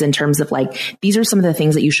listeners in terms of like, these are some of the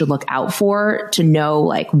things that you should look out for to know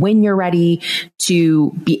like when you're ready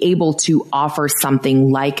to be able to offer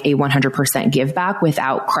something like a 100% give back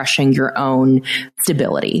without crushing your own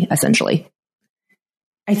stability, essentially?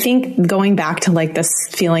 I think going back to like this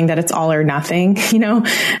feeling that it's all or nothing,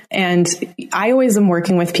 and I always am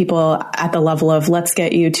working with people at the level of let's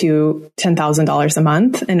get you to $10,000 a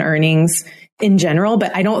month in earnings in general,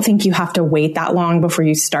 but I don't think you have to wait that long before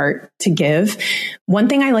you start to give. One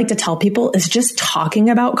thing I like to tell people is just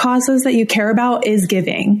talking about causes that you care about is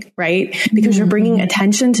giving, right? Because you're bringing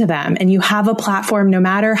attention to them and you have a platform, no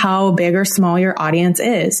matter how big or small your audience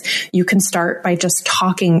is. You can start by just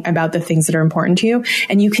talking about the things that are important to you,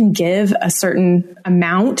 and you can give a certain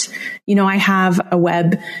amount. I have a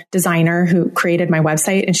web designer who created my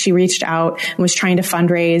website, and she reached out and was trying to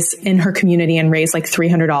fundraise in her community and raise like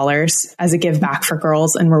 $300 as a give back for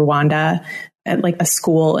girls in Rwanda at like a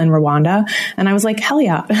school in Rwanda. And I was like, hell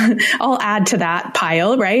yeah, I'll add to that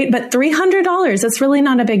pile, right? But $300, that's really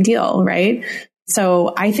not a big deal, right?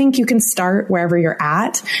 So I think you can start wherever you're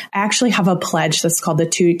at. I actually have a pledge that's called the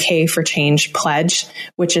 2K for Change pledge,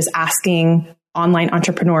 which is asking online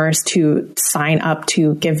entrepreneurs to sign up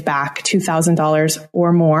to give back $2,000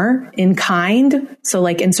 or more in kind. So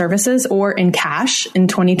like in services or in cash in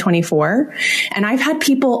 2024. And I've had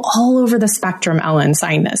people all over the spectrum, Ellen,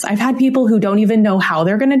 sign this. I've had people who don't even know how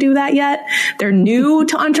they're going to do that yet. They're new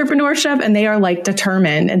to entrepreneurship and they are like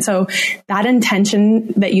determined. And so that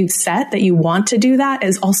intention that you set that you want to do that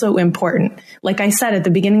is also important. Like I said, at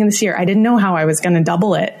the beginning of this year, I didn't know how I was going to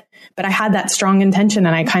double it. But I had that strong intention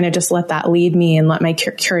and I kind of just let that lead me and let my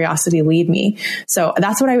curiosity lead me. So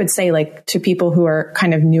that's what I would say, like to people who are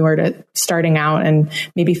kind of newer to starting out and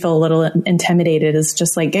maybe feel a little intimidated, is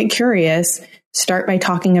just like, get curious, start by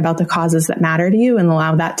talking about the causes that matter to you and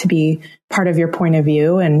allow that to be part of your point of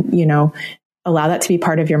view and, allow that to be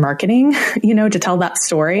part of your marketing, to tell that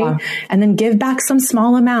story. Yeah. And then give back some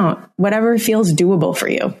small amount, whatever feels doable for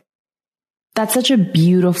you. That's such a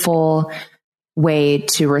beautiful way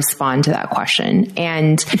to respond to that question.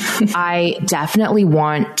 And I definitely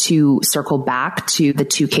want to circle back to the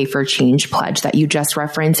 2K for Change pledge that you just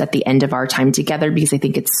referenced at the end of our time together, because I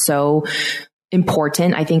think it's so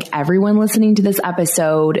important. I think everyone listening to this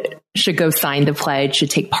episode should go sign the pledge,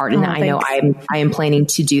 should take part in that. Thanks. I know I am planning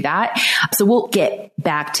to do that. So we'll get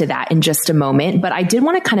back to that in just a moment. But I did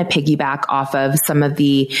want to kind of piggyback off of some of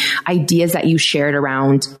the ideas that you shared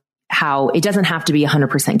around how it doesn't have to be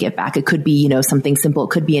 100% give back. It could be, something simple. It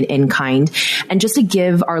could be an in-kind. And just to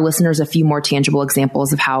give our listeners a few more tangible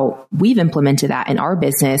examples of how we've implemented that in our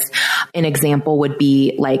business, an example would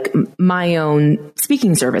be like my own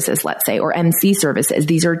speaking services, let's say, or MC services.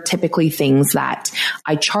 These are typically things that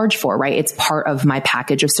I charge for, right? It's part of my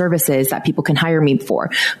package of services that people can hire me for.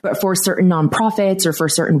 But for certain nonprofits or for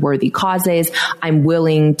certain worthy causes, I'm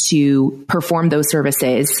willing to perform those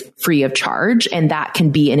services free of charge. And that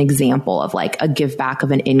can be an example of like a give back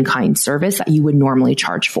of an in-kind service that you would normally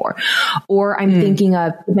charge for. Or I'm thinking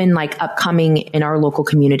of even like upcoming in our local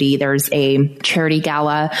community, there's a charity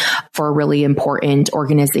gala for a really important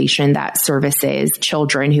organization that services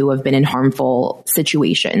children who have been in harmful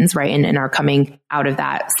situations, right? And are coming out of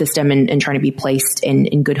that system and trying to be placed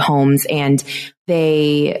in good homes. And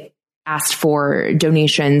they asked for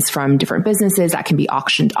donations from different businesses that can be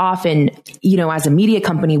auctioned off. And, as a media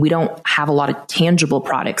company, we don't have a lot of tangible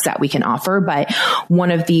products that we can offer. But one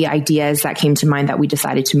of the ideas that came to mind that we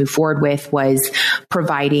decided to move forward with was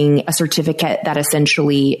providing a certificate that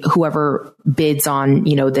essentially whoever bids on,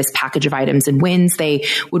 this package of items and wins, they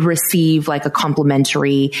would receive like a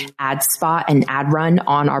complimentary ad spot and ad run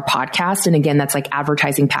on our podcast. And again, that's like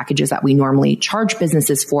advertising packages that we normally charge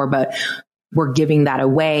businesses for, but we're giving that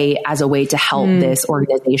away as a way to help this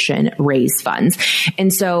organization raise funds.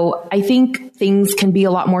 And so I think things can be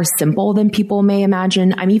a lot more simple than people may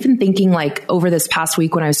imagine. I'm even thinking like over this past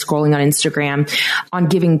week when I was scrolling on Instagram on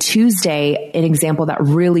Giving Tuesday, an example that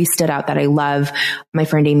really stood out that I love, my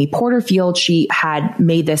friend Amy Porterfield, she had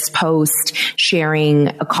made this post sharing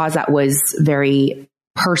a cause that was very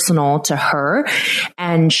personal to her.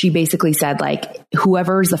 And she basically said like,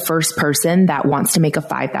 whoever is the first person that wants to make a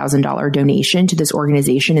 $5,000 donation to this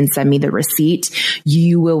organization and send me the receipt,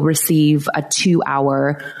 you will receive a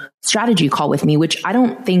 2-hour strategy call with me, which I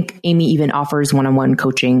don't think Amy even offers one-on-one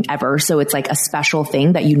coaching ever. So it's like a special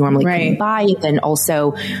thing that you normally couldn't buy. And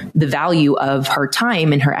also the value of her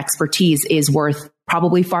time and her expertise is worth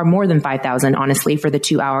probably far more than 5,000, honestly, for the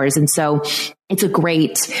 2 hours. And so it's a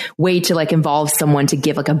great way to like involve someone to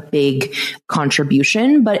give like a big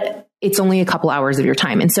contribution. But it's only a couple hours of your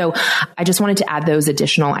time. And so I just wanted to add those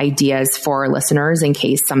additional ideas for listeners in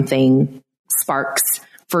case something sparks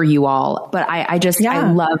for you all. But I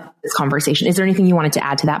love this conversation. Is there anything you wanted to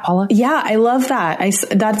add to that, Paula? Yeah, I love that.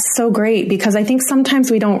 That's so great because I think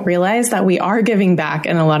sometimes we don't realize that we are giving back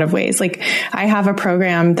in a lot of ways. Like I have a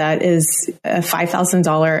program that is a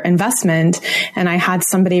 $5,000 investment, and I had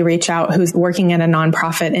somebody reach out who's working at a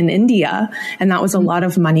nonprofit in India, and that was a lot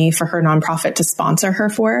of money for her nonprofit to sponsor her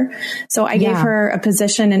for. So I gave her a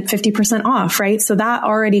position and 50% off, right? So that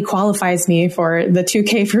already qualifies me for the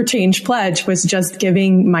 2K for Change pledge, was just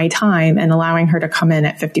giving my time and allowing her to come in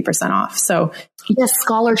at 50% off. So yes,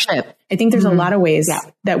 scholarship. I think there's a lot of ways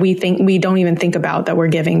that we don't even think about that we're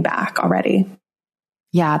giving back already.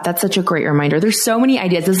 Yeah, that's such a great reminder. There's so many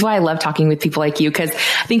ideas. This is why I love talking with people like you, because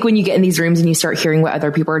I think when you get in these rooms and you start hearing what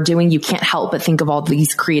other people are doing, you can't help but think of all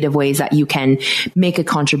these creative ways that you can make a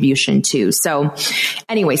contribution to. So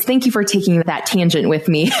anyways, thank you for taking that tangent with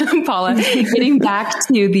me, Paula. Getting back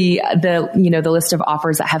to the list of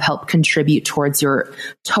offers that have helped contribute towards your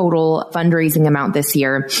total fundraising amount this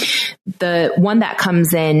year. The one that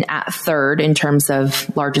comes in at third in terms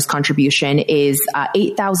of largest contribution is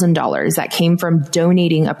 $8,000 that came from donating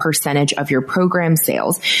a percentage of your program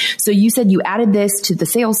sales. So you said you added this to the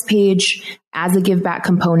sales page as a give back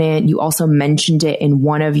component. You also mentioned it in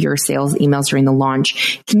one of your sales emails during the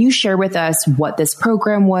launch. Can you share with us what this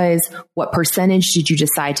program was? What percentage did you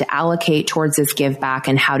decide to allocate towards this give back,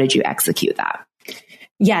 and how did you execute that?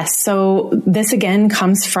 Yes. So this again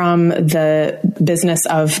comes from the business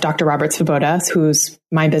of Dr. Robert Svoboda, who's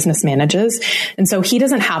my business manages. And so he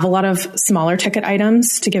doesn't have a lot of smaller ticket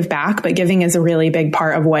items to give back, but giving is a really big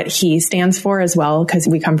part of what he stands for as well, because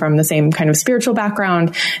we come from the same kind of spiritual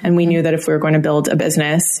background. And we knew that if we were going to build a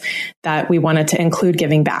business, that we wanted to include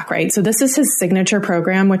giving back, right? So this is his signature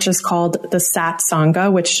program, which is called the Sat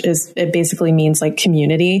Sangha, it basically means like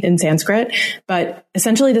community in Sanskrit. But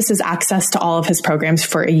essentially this is access to all of his programs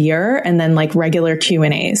for a year, and then like regular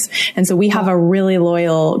Q&As. And so we have a really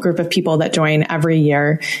loyal group of people that join every year.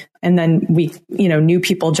 And then new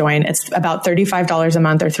people join. It's about $35 a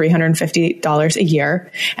month or $350 a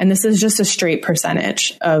year. And this is just a straight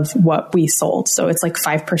percentage of what we sold. So it's like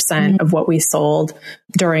 5% of what we sold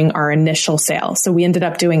during our initial sale. So we ended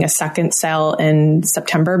up doing a second sale in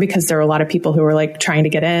September because there were a lot of people who were like trying to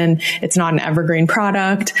get in. It's not an evergreen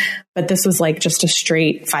product, but this was like just a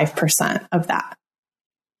straight 5% of that.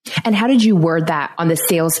 And how did you word that on the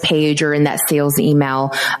sales page or in that sales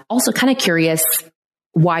email? Also kind of curious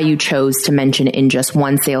why you chose to mention it in just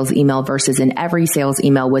one sales email versus in every sales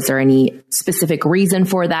email. Was there any specific reason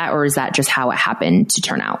for that, or is that just how it happened to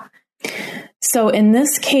turn out? So in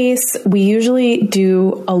this case, we usually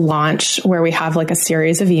do a launch where we have like a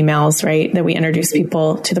series of emails, right, that we introduce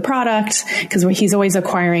people to the product, because he's always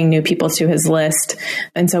acquiring new people to his list.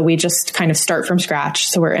 And so we just kind of start from scratch.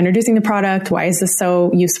 So we're introducing the product. Why is this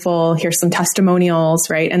so useful? Here's some testimonials,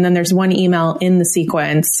 right? And then there's one email in the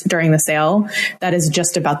sequence during the sale that is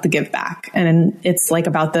just about the give back. And it's like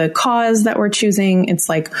about the cause that we're choosing. It's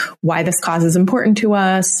like why this cause is important to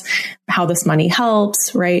us, how this money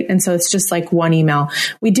helps, right? And so it's just like one email.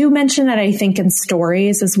 We do mention it, I think, in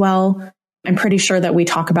stories as well. I'm pretty sure that we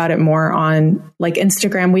talk about it more on like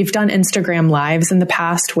Instagram. We've done Instagram lives in the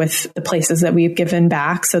past with the places that we've given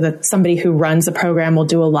back, so that somebody who runs a program will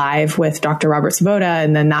do a live with Dr. Robert Svoboda,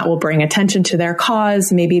 and then that will bring attention to their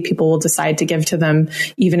cause. Maybe people will decide to give to them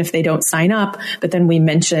even if they don't sign up, but then we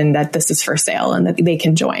mention that this is for sale and that they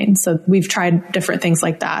can join. So we've tried different things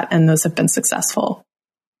like that, and those have been successful.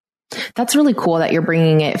 That's really cool that you're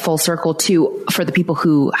bringing it full circle too, for the people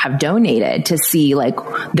who have donated to see like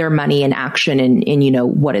their money in action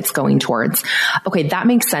and what it's going towards. Okay. That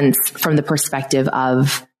makes sense from the perspective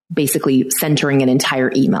of basically centering an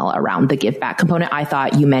entire email around the give back component. I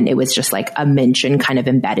thought you meant it was just like a mention kind of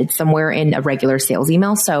embedded somewhere in a regular sales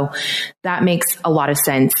email. So that makes a lot of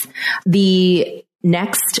sense. The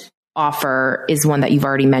next offer is one that you've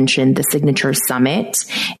already mentioned, the Signature Summit.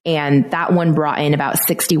 And that one brought in about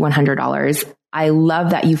 $6,100. I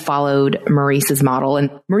love that you followed Maurice's model. And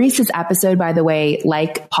Maurice's episode, by the way,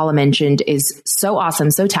 like Paula mentioned, is so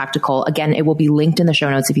awesome, so tactical. Again, it will be linked in the show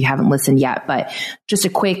notes if you haven't listened yet, but just a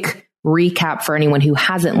quick recap for anyone who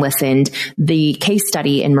hasn't listened. The case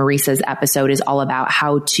study in Maurice's episode is all about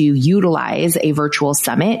how to utilize a virtual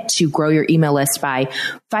summit to grow your email list by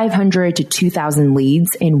 500 to 2,000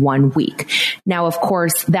 leads in 1 week. Now, of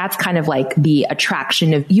course, that's kind of like the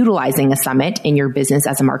attraction of utilizing a summit in your business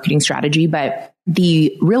as a marketing strategy. But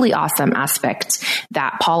the really awesome aspect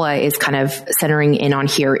that Paula is kind of centering in on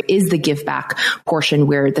here is the give back portion,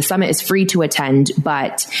 where the summit is free to attend,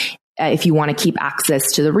 but if you want to keep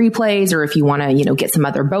access to the replays or if you want to, get some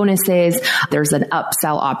other bonuses, there's an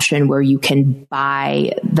upsell option where you can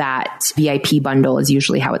buy that VIP bundle is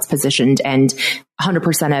usually how it's positioned. And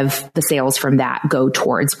 100% of the sales from that go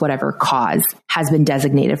towards whatever cause has been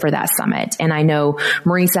designated for that summit. And I know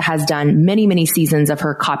Marisa has done many, many seasons of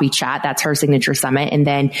her copy chat. That's her signature summit. And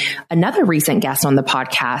then another recent guest on the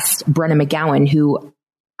podcast, Brenna McGowan, who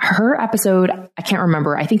her episode, I can't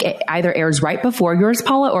remember. I think it either airs right before yours,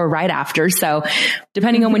 Paula, or right after. So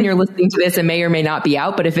depending on when you're listening to this, it may or may not be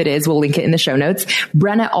out, but if it is, we'll link it in the show notes.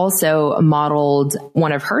 Brenna also modeled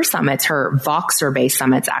one of her summits, her Voxer-based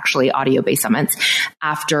summits, actually audio-based summits,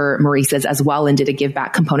 after Marisa's as well, and did a give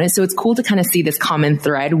back component. So it's cool to kind of see this common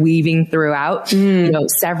thread weaving throughout,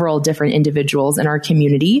 several different individuals in our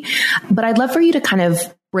community. But I'd love for you to kind of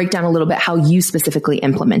break down a little bit how you specifically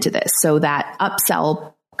implemented this. So that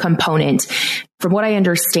upsell component, from what I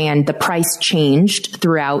understand, the price changed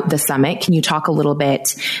throughout the summit. Can you talk a little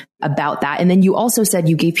bit about that? And then you also said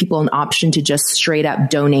you gave people an option to just straight up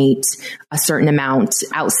donate a certain amount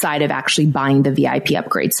outside of actually buying the VIP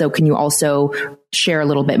upgrade. So can you also share a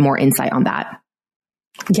little bit more insight on that?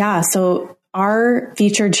 Yeah. So our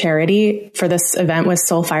featured charity for this event was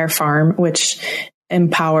Soulfire Farm, which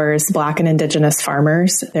empowers Black and Indigenous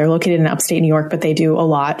farmers. They're located in upstate New York, but they do a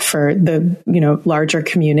lot for the, larger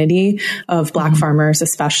community of Black farmers,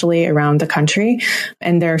 especially around the country.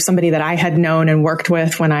 And they're somebody that I had known and worked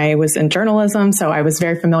with when I was in journalism. So I was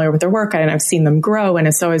very familiar with their work and I've seen them grow.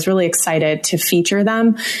 And so I was really excited to feature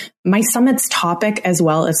them. My summit's topic as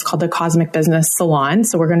well is called the Cosmic Business Salon.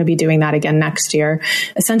 So we're going to be doing that again next year.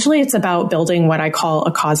 Essentially, it's about building what I call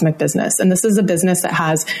a cosmic business. And this is a business that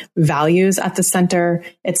has values at the center.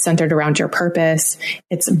 It's centered around your purpose.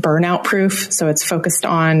 It's burnout proof. So it's focused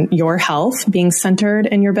on your health being centered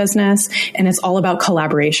in your business. And it's all about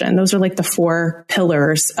collaboration. Those are like the 4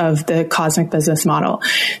 pillars of the cosmic business model.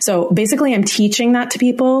 So basically, I'm teaching that to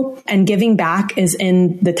people, and giving back is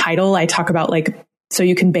in the title. I talk about so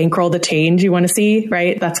you can bankroll the change you want to see,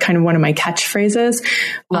 right? That's kind of one of my catchphrases.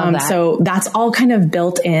 So that's all kind of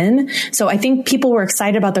built in. So I think people were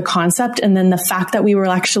excited about the concept. And then the fact that we were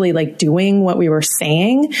actually doing what we were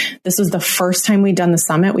saying. This was the first time we'd done the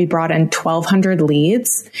summit. We brought in 1,200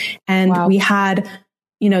 leads, and we had,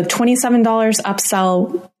 $27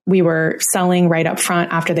 upsell. We were selling right up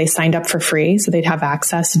front after they signed up for free. So they'd have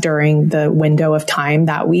access during the window of time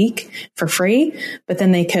that week for free. But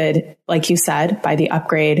then they could, like you said, buy the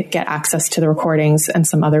upgrade, get access to the recordings and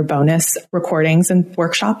some other bonus recordings and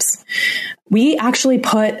workshops. We actually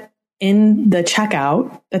put in the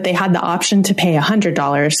checkout that they had the option to pay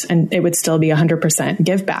 $100 and it would still be 100%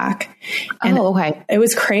 give back. And okay. It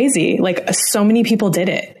was crazy. So many people did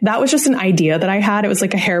it. That was just an idea that I had. It was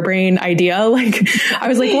like a harebrained idea. I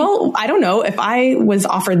was like, well, I don't know if I was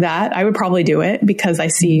offered that, I would probably do it because I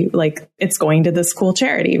see it's going to this cool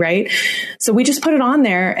charity. Right. So we just put it on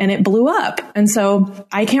there and it blew up. And so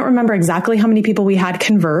I can't remember exactly how many people we had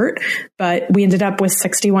convert, but we ended up with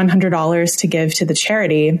 $6,100 to give to the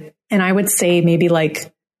charity. And I would say maybe 5%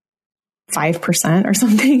 or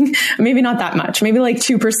something, maybe not that much, maybe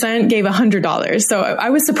 2% gave $100. So I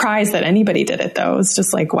was surprised that anybody did it though. It's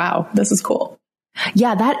just wow, this is cool.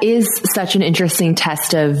 Yeah, that is such an interesting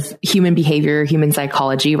test of human behavior, human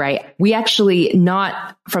psychology, right? We actually,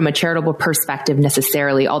 not from a charitable perspective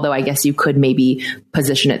necessarily, although I guess you could maybe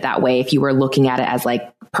position it that way if you were looking at it as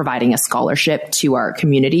providing a scholarship to our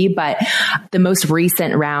community. But the most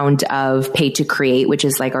recent round of Pay to Create, which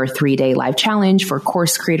is our 3-day live challenge for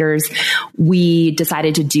course creators, we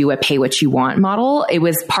decided to do a pay what you want model. It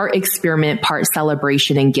was part experiment, part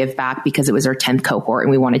celebration and give back because it was our 10th cohort.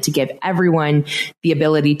 And we wanted to give everyone the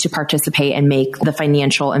ability to participate and make the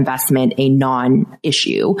financial investment a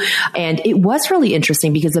non-issue. And it was really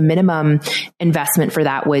interesting because the minimum investment for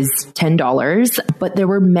that was $10, but there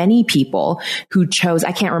were many people who chose,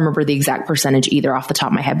 I can't remember the exact percentage either off the top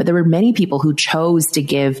of my head, but there were many people who chose to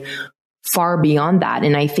give far beyond that.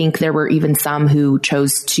 And I think there were even some who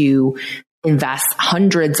chose to invest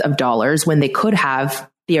hundreds of dollars when they could have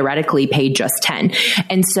theoretically paid just 10.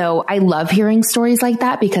 And so I love hearing stories like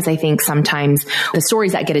that because I think sometimes the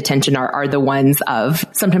stories that get attention are the ones of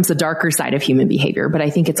sometimes the darker side of human behavior. But I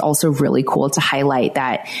think it's also really cool to highlight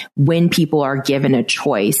that when people are given a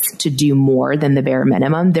choice to do more than the bare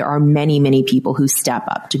minimum, there are many, many people who step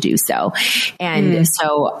up to do so. And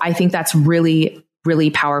so I think that's really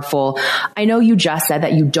powerful. I know you just said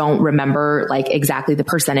that you don't remember exactly the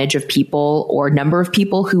percentage of people or number of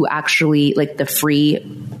people who actually the free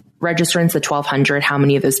registrants, the 1,200, how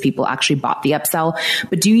many of those people actually bought the upsell?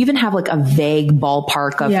 But do you even have like a vague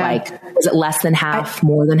ballpark of like, is it less than half,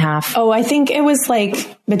 more than half? Oh, I think it was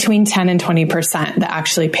like between 10 and 20% that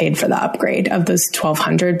actually paid for the upgrade of those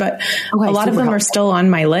 1,200. But a lot of them are still on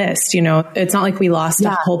my list. You know, it's not like we lost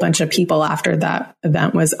a whole bunch of people after that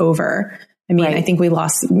event was over. I mean, I think we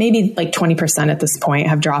lost maybe like 20% at this point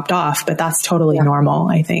have dropped off, but that's totally normal,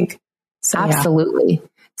 I think. So, absolutely.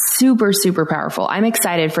 Super, super powerful. I'm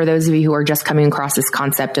excited for those of you who are just coming across this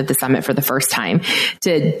concept of the summit for the first time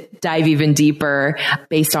to dive even deeper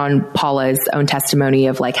based on Paula's own testimony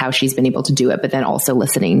of like how she's been able to do it, but then also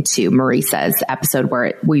listening to Marisa's episode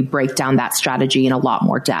where we break down that strategy in a lot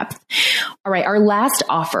more depth. All right. Our last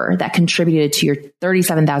offer that contributed to your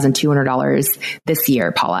 $37,200 this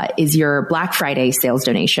year, Paula, is your Black Friday sales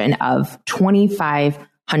donation of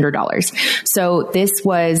 $2,500. So this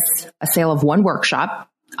was a sale of one workshop,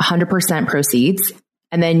 100% proceeds.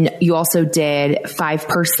 And then you also did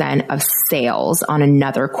 5% of sales on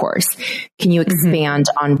another course. Can you expand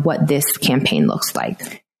on what this campaign looks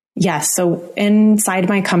like? Yes. So inside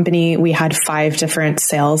my company, we had 5 different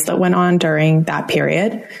sales that went on during that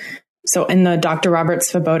period. So in the Dr. Robert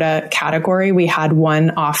Svoboda category, we had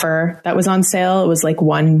one offer that was on sale. It was like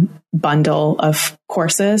one bundle of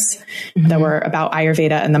courses that were about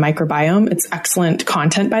Ayurveda and the microbiome. It's excellent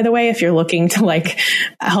content, by the way, if you're looking to like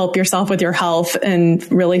help yourself with your health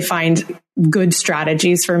and really find good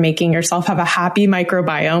strategies for making yourself have a happy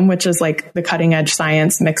microbiome, which is like the cutting edge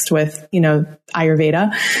science mixed with, you know,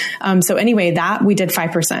 Ayurveda. So anyway, that we did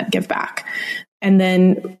 5% give back. And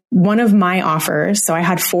then one of my offers, so I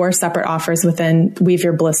had 4 separate offers within Weave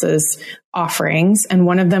Your Bliss's offerings, and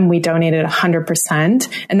one of them we donated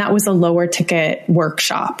 100%, and that was a lower ticket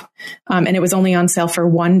workshop. And it was only on sale for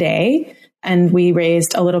one day. And we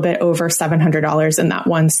raised a little bit over $700 in that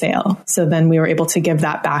one sale. So then we were able to give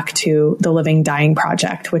that back to the Living Dying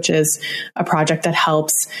Project, which is a project that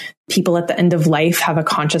helps people at the end of life have a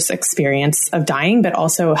conscious experience of dying, but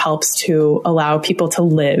also helps to allow people to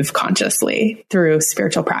live consciously through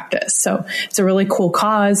spiritual practice. So it's a really cool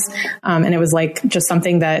cause. And it was like just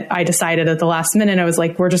something that I decided at the last minute. I was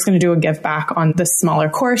like, we're just going to do a give back on this smaller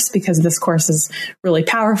course because this course is really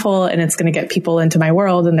powerful and it's going to get people into my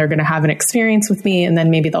world and they're going to have an experience with me. And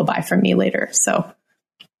then maybe they'll buy from me later. So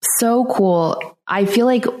cool. I feel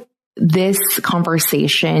like this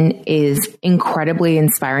conversation is incredibly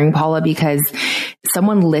inspiring, Paula, because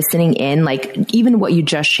someone listening in, like even what you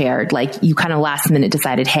just shared, like you kind of last minute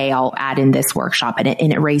decided, hey, I'll add in this workshop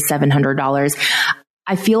and it raised $700.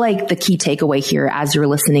 I feel like the key takeaway here as you're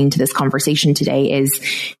listening to this conversation today is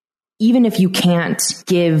even if you can't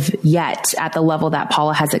give yet at the level that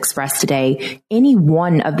Paula has expressed today, any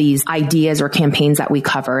one of these ideas or campaigns that we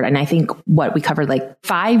covered, and I think we covered like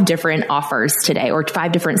 5 different offers today or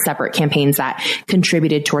 5 different separate campaigns that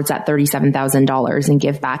contributed towards that $37,000 in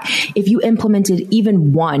give back. If you implemented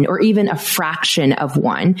even one or even a fraction of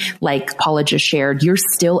one, like Paula just shared, you're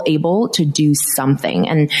still able to do something.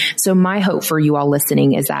 And so my hope for you all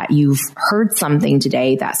listening is that you've heard something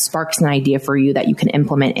today that sparks an idea for you that you can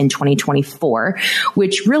implement in 2024,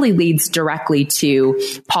 which really leads directly to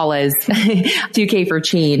Paula's 2K for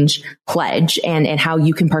Change pledge and how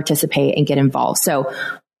you can participate and get involved. So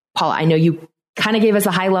Paula, I know you kind of gave us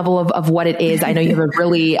a high level of what it is. I know you have a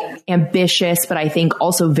really ambitious, but I think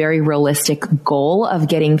also very realistic goal of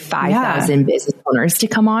getting 5,000 business owners to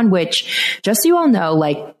come on, which just so you all know,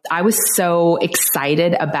 like I was so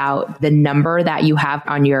excited about the number that you have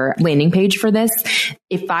on your landing page for this.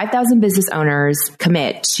 If 5,000 business owners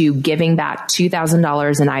commit to giving back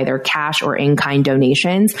 $2,000 in either cash or in-kind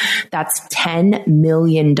donations, that's $10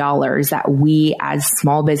 million that we as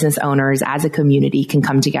small business owners, as a community can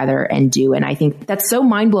come together and do. And I think that's so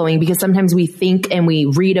mind-blowing because sometimes we think and we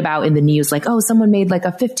read about in the news, like, oh, someone made like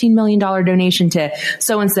a $15 million donation to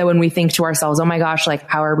so-and-so. And we think to ourselves, oh my gosh, like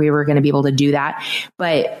how are we ever going to be able to do that?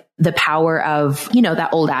 But the power of, you know,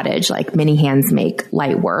 that old adage, like many hands make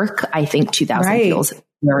light work. I think 2,000 feels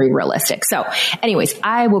very realistic. So anyways,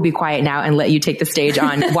 I will be quiet now and let you take the stage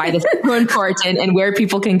on why this is so important and where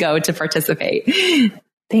people can go to participate.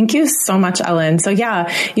 Thank you so much, Ellen. So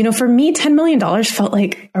yeah, you know, for me, $10 million felt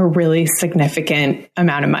like a really significant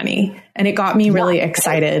amount of money. And it got me really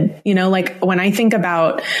excited. You know, like when I think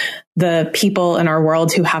about the people in our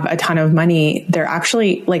world who have a ton of money, they're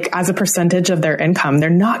actually like, as a percentage of their income, they're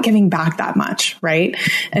not giving back that much. Right.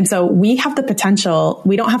 And so we have the potential.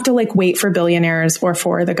 We don't have to like wait for billionaires or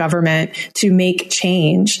for the government to make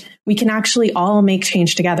change. We can actually all make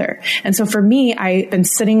change together. And so for me, I've been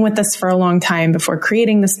sitting with this for a long time before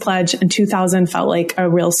creating this pledge. In 2000 felt like a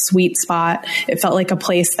real sweet spot. It felt like a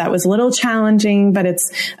place that was a little challenging, but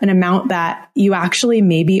it's an amount that you actually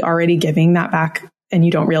may be already giving that back and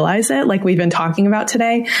you don't realize it, like we've been talking about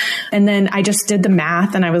today. And then I just did the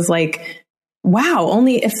math and I was like, wow,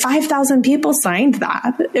 only if 5,000 people signed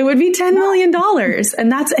that, it would be $10 million.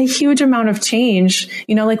 And that's a huge amount of change.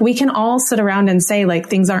 You know, like we can all sit around and say like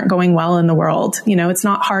things aren't going well in the world. You know, it's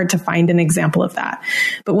not hard to find an example of that.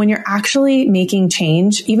 But when you're actually making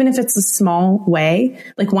change, even if it's a small way,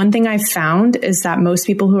 like one thing I've found is that most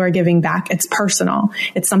people who are giving back, it's personal.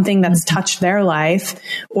 It's something that's touched their life,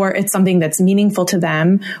 or it's something that's meaningful to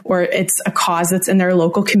them, or it's a cause that's in their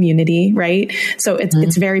local community, right? So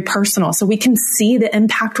it's very personal. So we can see the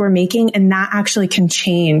impact we're making, and that actually can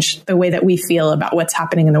change the way that we feel about what's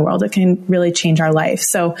happening in the world. It can really change our life.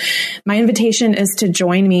 So my invitation is to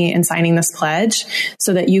join me in signing this pledge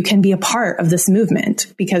so that you can be a part of this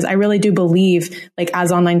movement, because I really do believe, like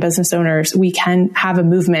as online business owners, we can have a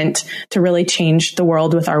movement to really change the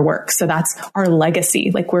world with our work. So that's our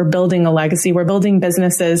legacy. Like we're building a legacy. We're building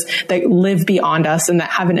businesses that live beyond us and that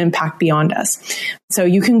have an impact beyond us. So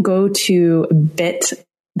you can go to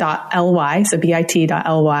bit.ly, so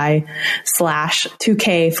bit.ly/2K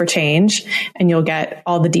for change, and you'll get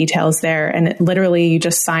all the details there. And it literally, you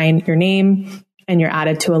just sign your name and you're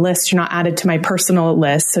added to a list. You're not added to my personal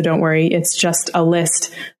list, so don't worry. It's just a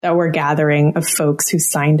list that we're gathering of folks who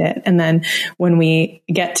signed it. And then when we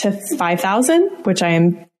get to 5,000, which I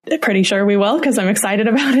am pretty sure we will, because I'm excited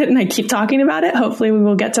about it and I keep talking about it. Hopefully we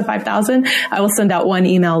will get to 5,000. I will send out one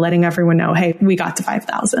email letting everyone know, hey, we got to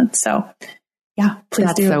 5,000. So yeah, please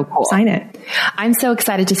That's do so cool. sign it. I'm so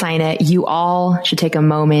excited to sign it. You all should take a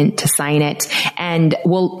moment to sign it, and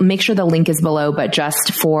we'll make sure the link is below, but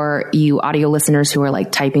just for you audio listeners who are like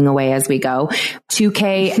typing away as we go,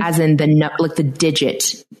 2K as in like the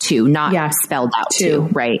digit 2, not spelled out 2,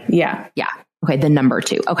 right? Yeah. Yeah. Okay. The number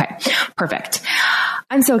 2. Okay. Perfect.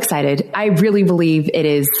 I'm so excited. I really believe it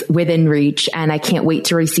is within reach, and I can't wait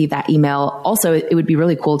to receive that email. Also, it would be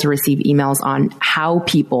really cool to receive emails on how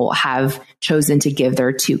people have chosen to give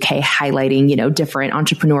their 2K, highlighting, you know, different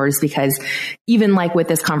entrepreneurs, because even like with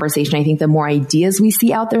this conversation, I think the more ideas we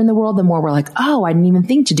see out there in the world, the more we're like, oh, I didn't even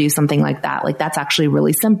think to do something like that. Like that's actually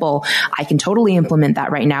really simple. I can totally implement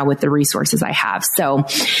that right now with the resources I have. So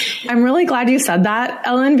I'm really glad you said that,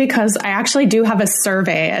 Ellen, because I actually do have a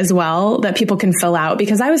survey as well that people can fill out,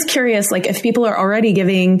 because I was curious, like if people are already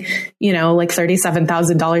giving, you know, like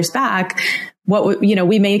 $37,000 back,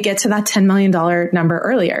 we may get to that $10 million number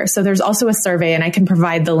earlier. So there's also a survey, and I can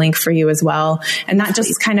provide the link for you as well. And that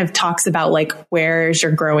just kind of talks about like, where's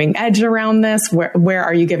your growing edge around this? Where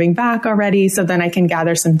are you giving back already? So then I can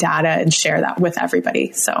gather some data and share that with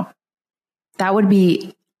everybody. So that would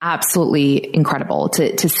be absolutely incredible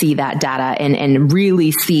to see that data and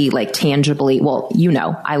really see like tangibly, well, you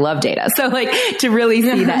know, I love data. So like to really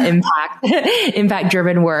see that impact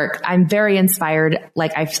driven work. I'm very inspired.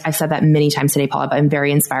 Like I've said that many times today, Paula, but I'm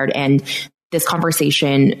very inspired, and this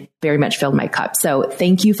conversation very much filled my cup. So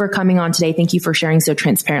thank you for coming on today. Thank you for sharing so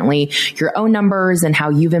transparently your own numbers and how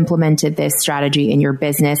you've implemented this strategy in your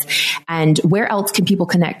business. And where else can people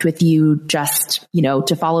connect with you, just, you know,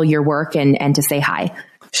 to follow your work and to say hi?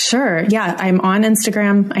 Sure. Yeah. I'm on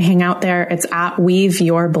Instagram. I hang out there. It's at Weave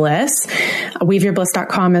Your Bliss.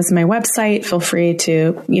 WeaveYourBliss.com is my website. Feel free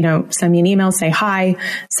to, you know, send me an email, say hi,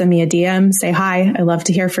 send me a DM, say hi. I love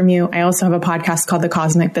to hear from you. I also have a podcast called the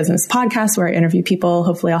Cosmic Business Podcast, where I interview people.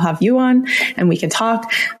 Hopefully I'll have you on and we can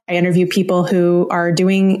talk. I interview people who are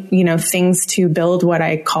doing, you know, things to build what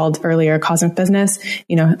I called earlier cosmic business,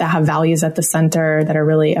 you know, that have values at the center, that are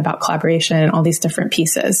really about collaboration and all these different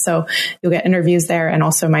pieces. So you'll get interviews there, and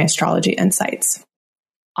also my astrology insights.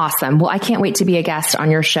 Awesome. Well, I can't wait to be a guest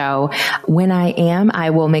on your show. When I am,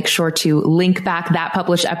 I will make sure to link back that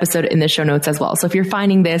published episode in the show notes as well. So if you're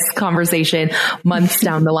finding this conversation months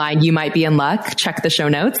down the line, you might be in luck. Check the show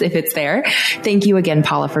notes if it's there. Thank you again,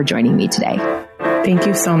 Paula, for joining me today. Thank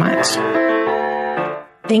you so much.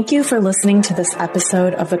 Thank you for listening to this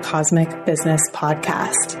episode of the Cosmic Business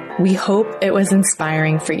Podcast. We hope it was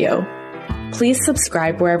inspiring for you. Please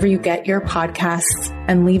subscribe wherever you get your podcasts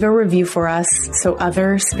and leave a review for us so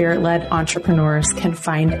other spirit-led entrepreneurs can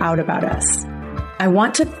find out about us. I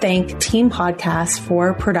want to thank Team Podcast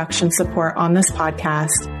for production support on this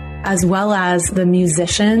podcast, as well as the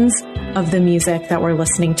musicians of the music that we're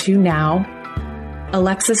listening to now,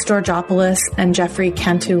 Alexis Georgopoulos and Jeffrey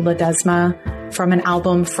Cantu Ledesma from an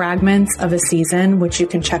album Fragments of a Season, which you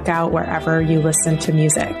can check out wherever you listen to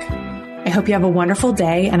music. I hope you have a wonderful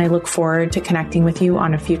day, and I look forward to connecting with you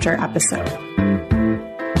on a future episode.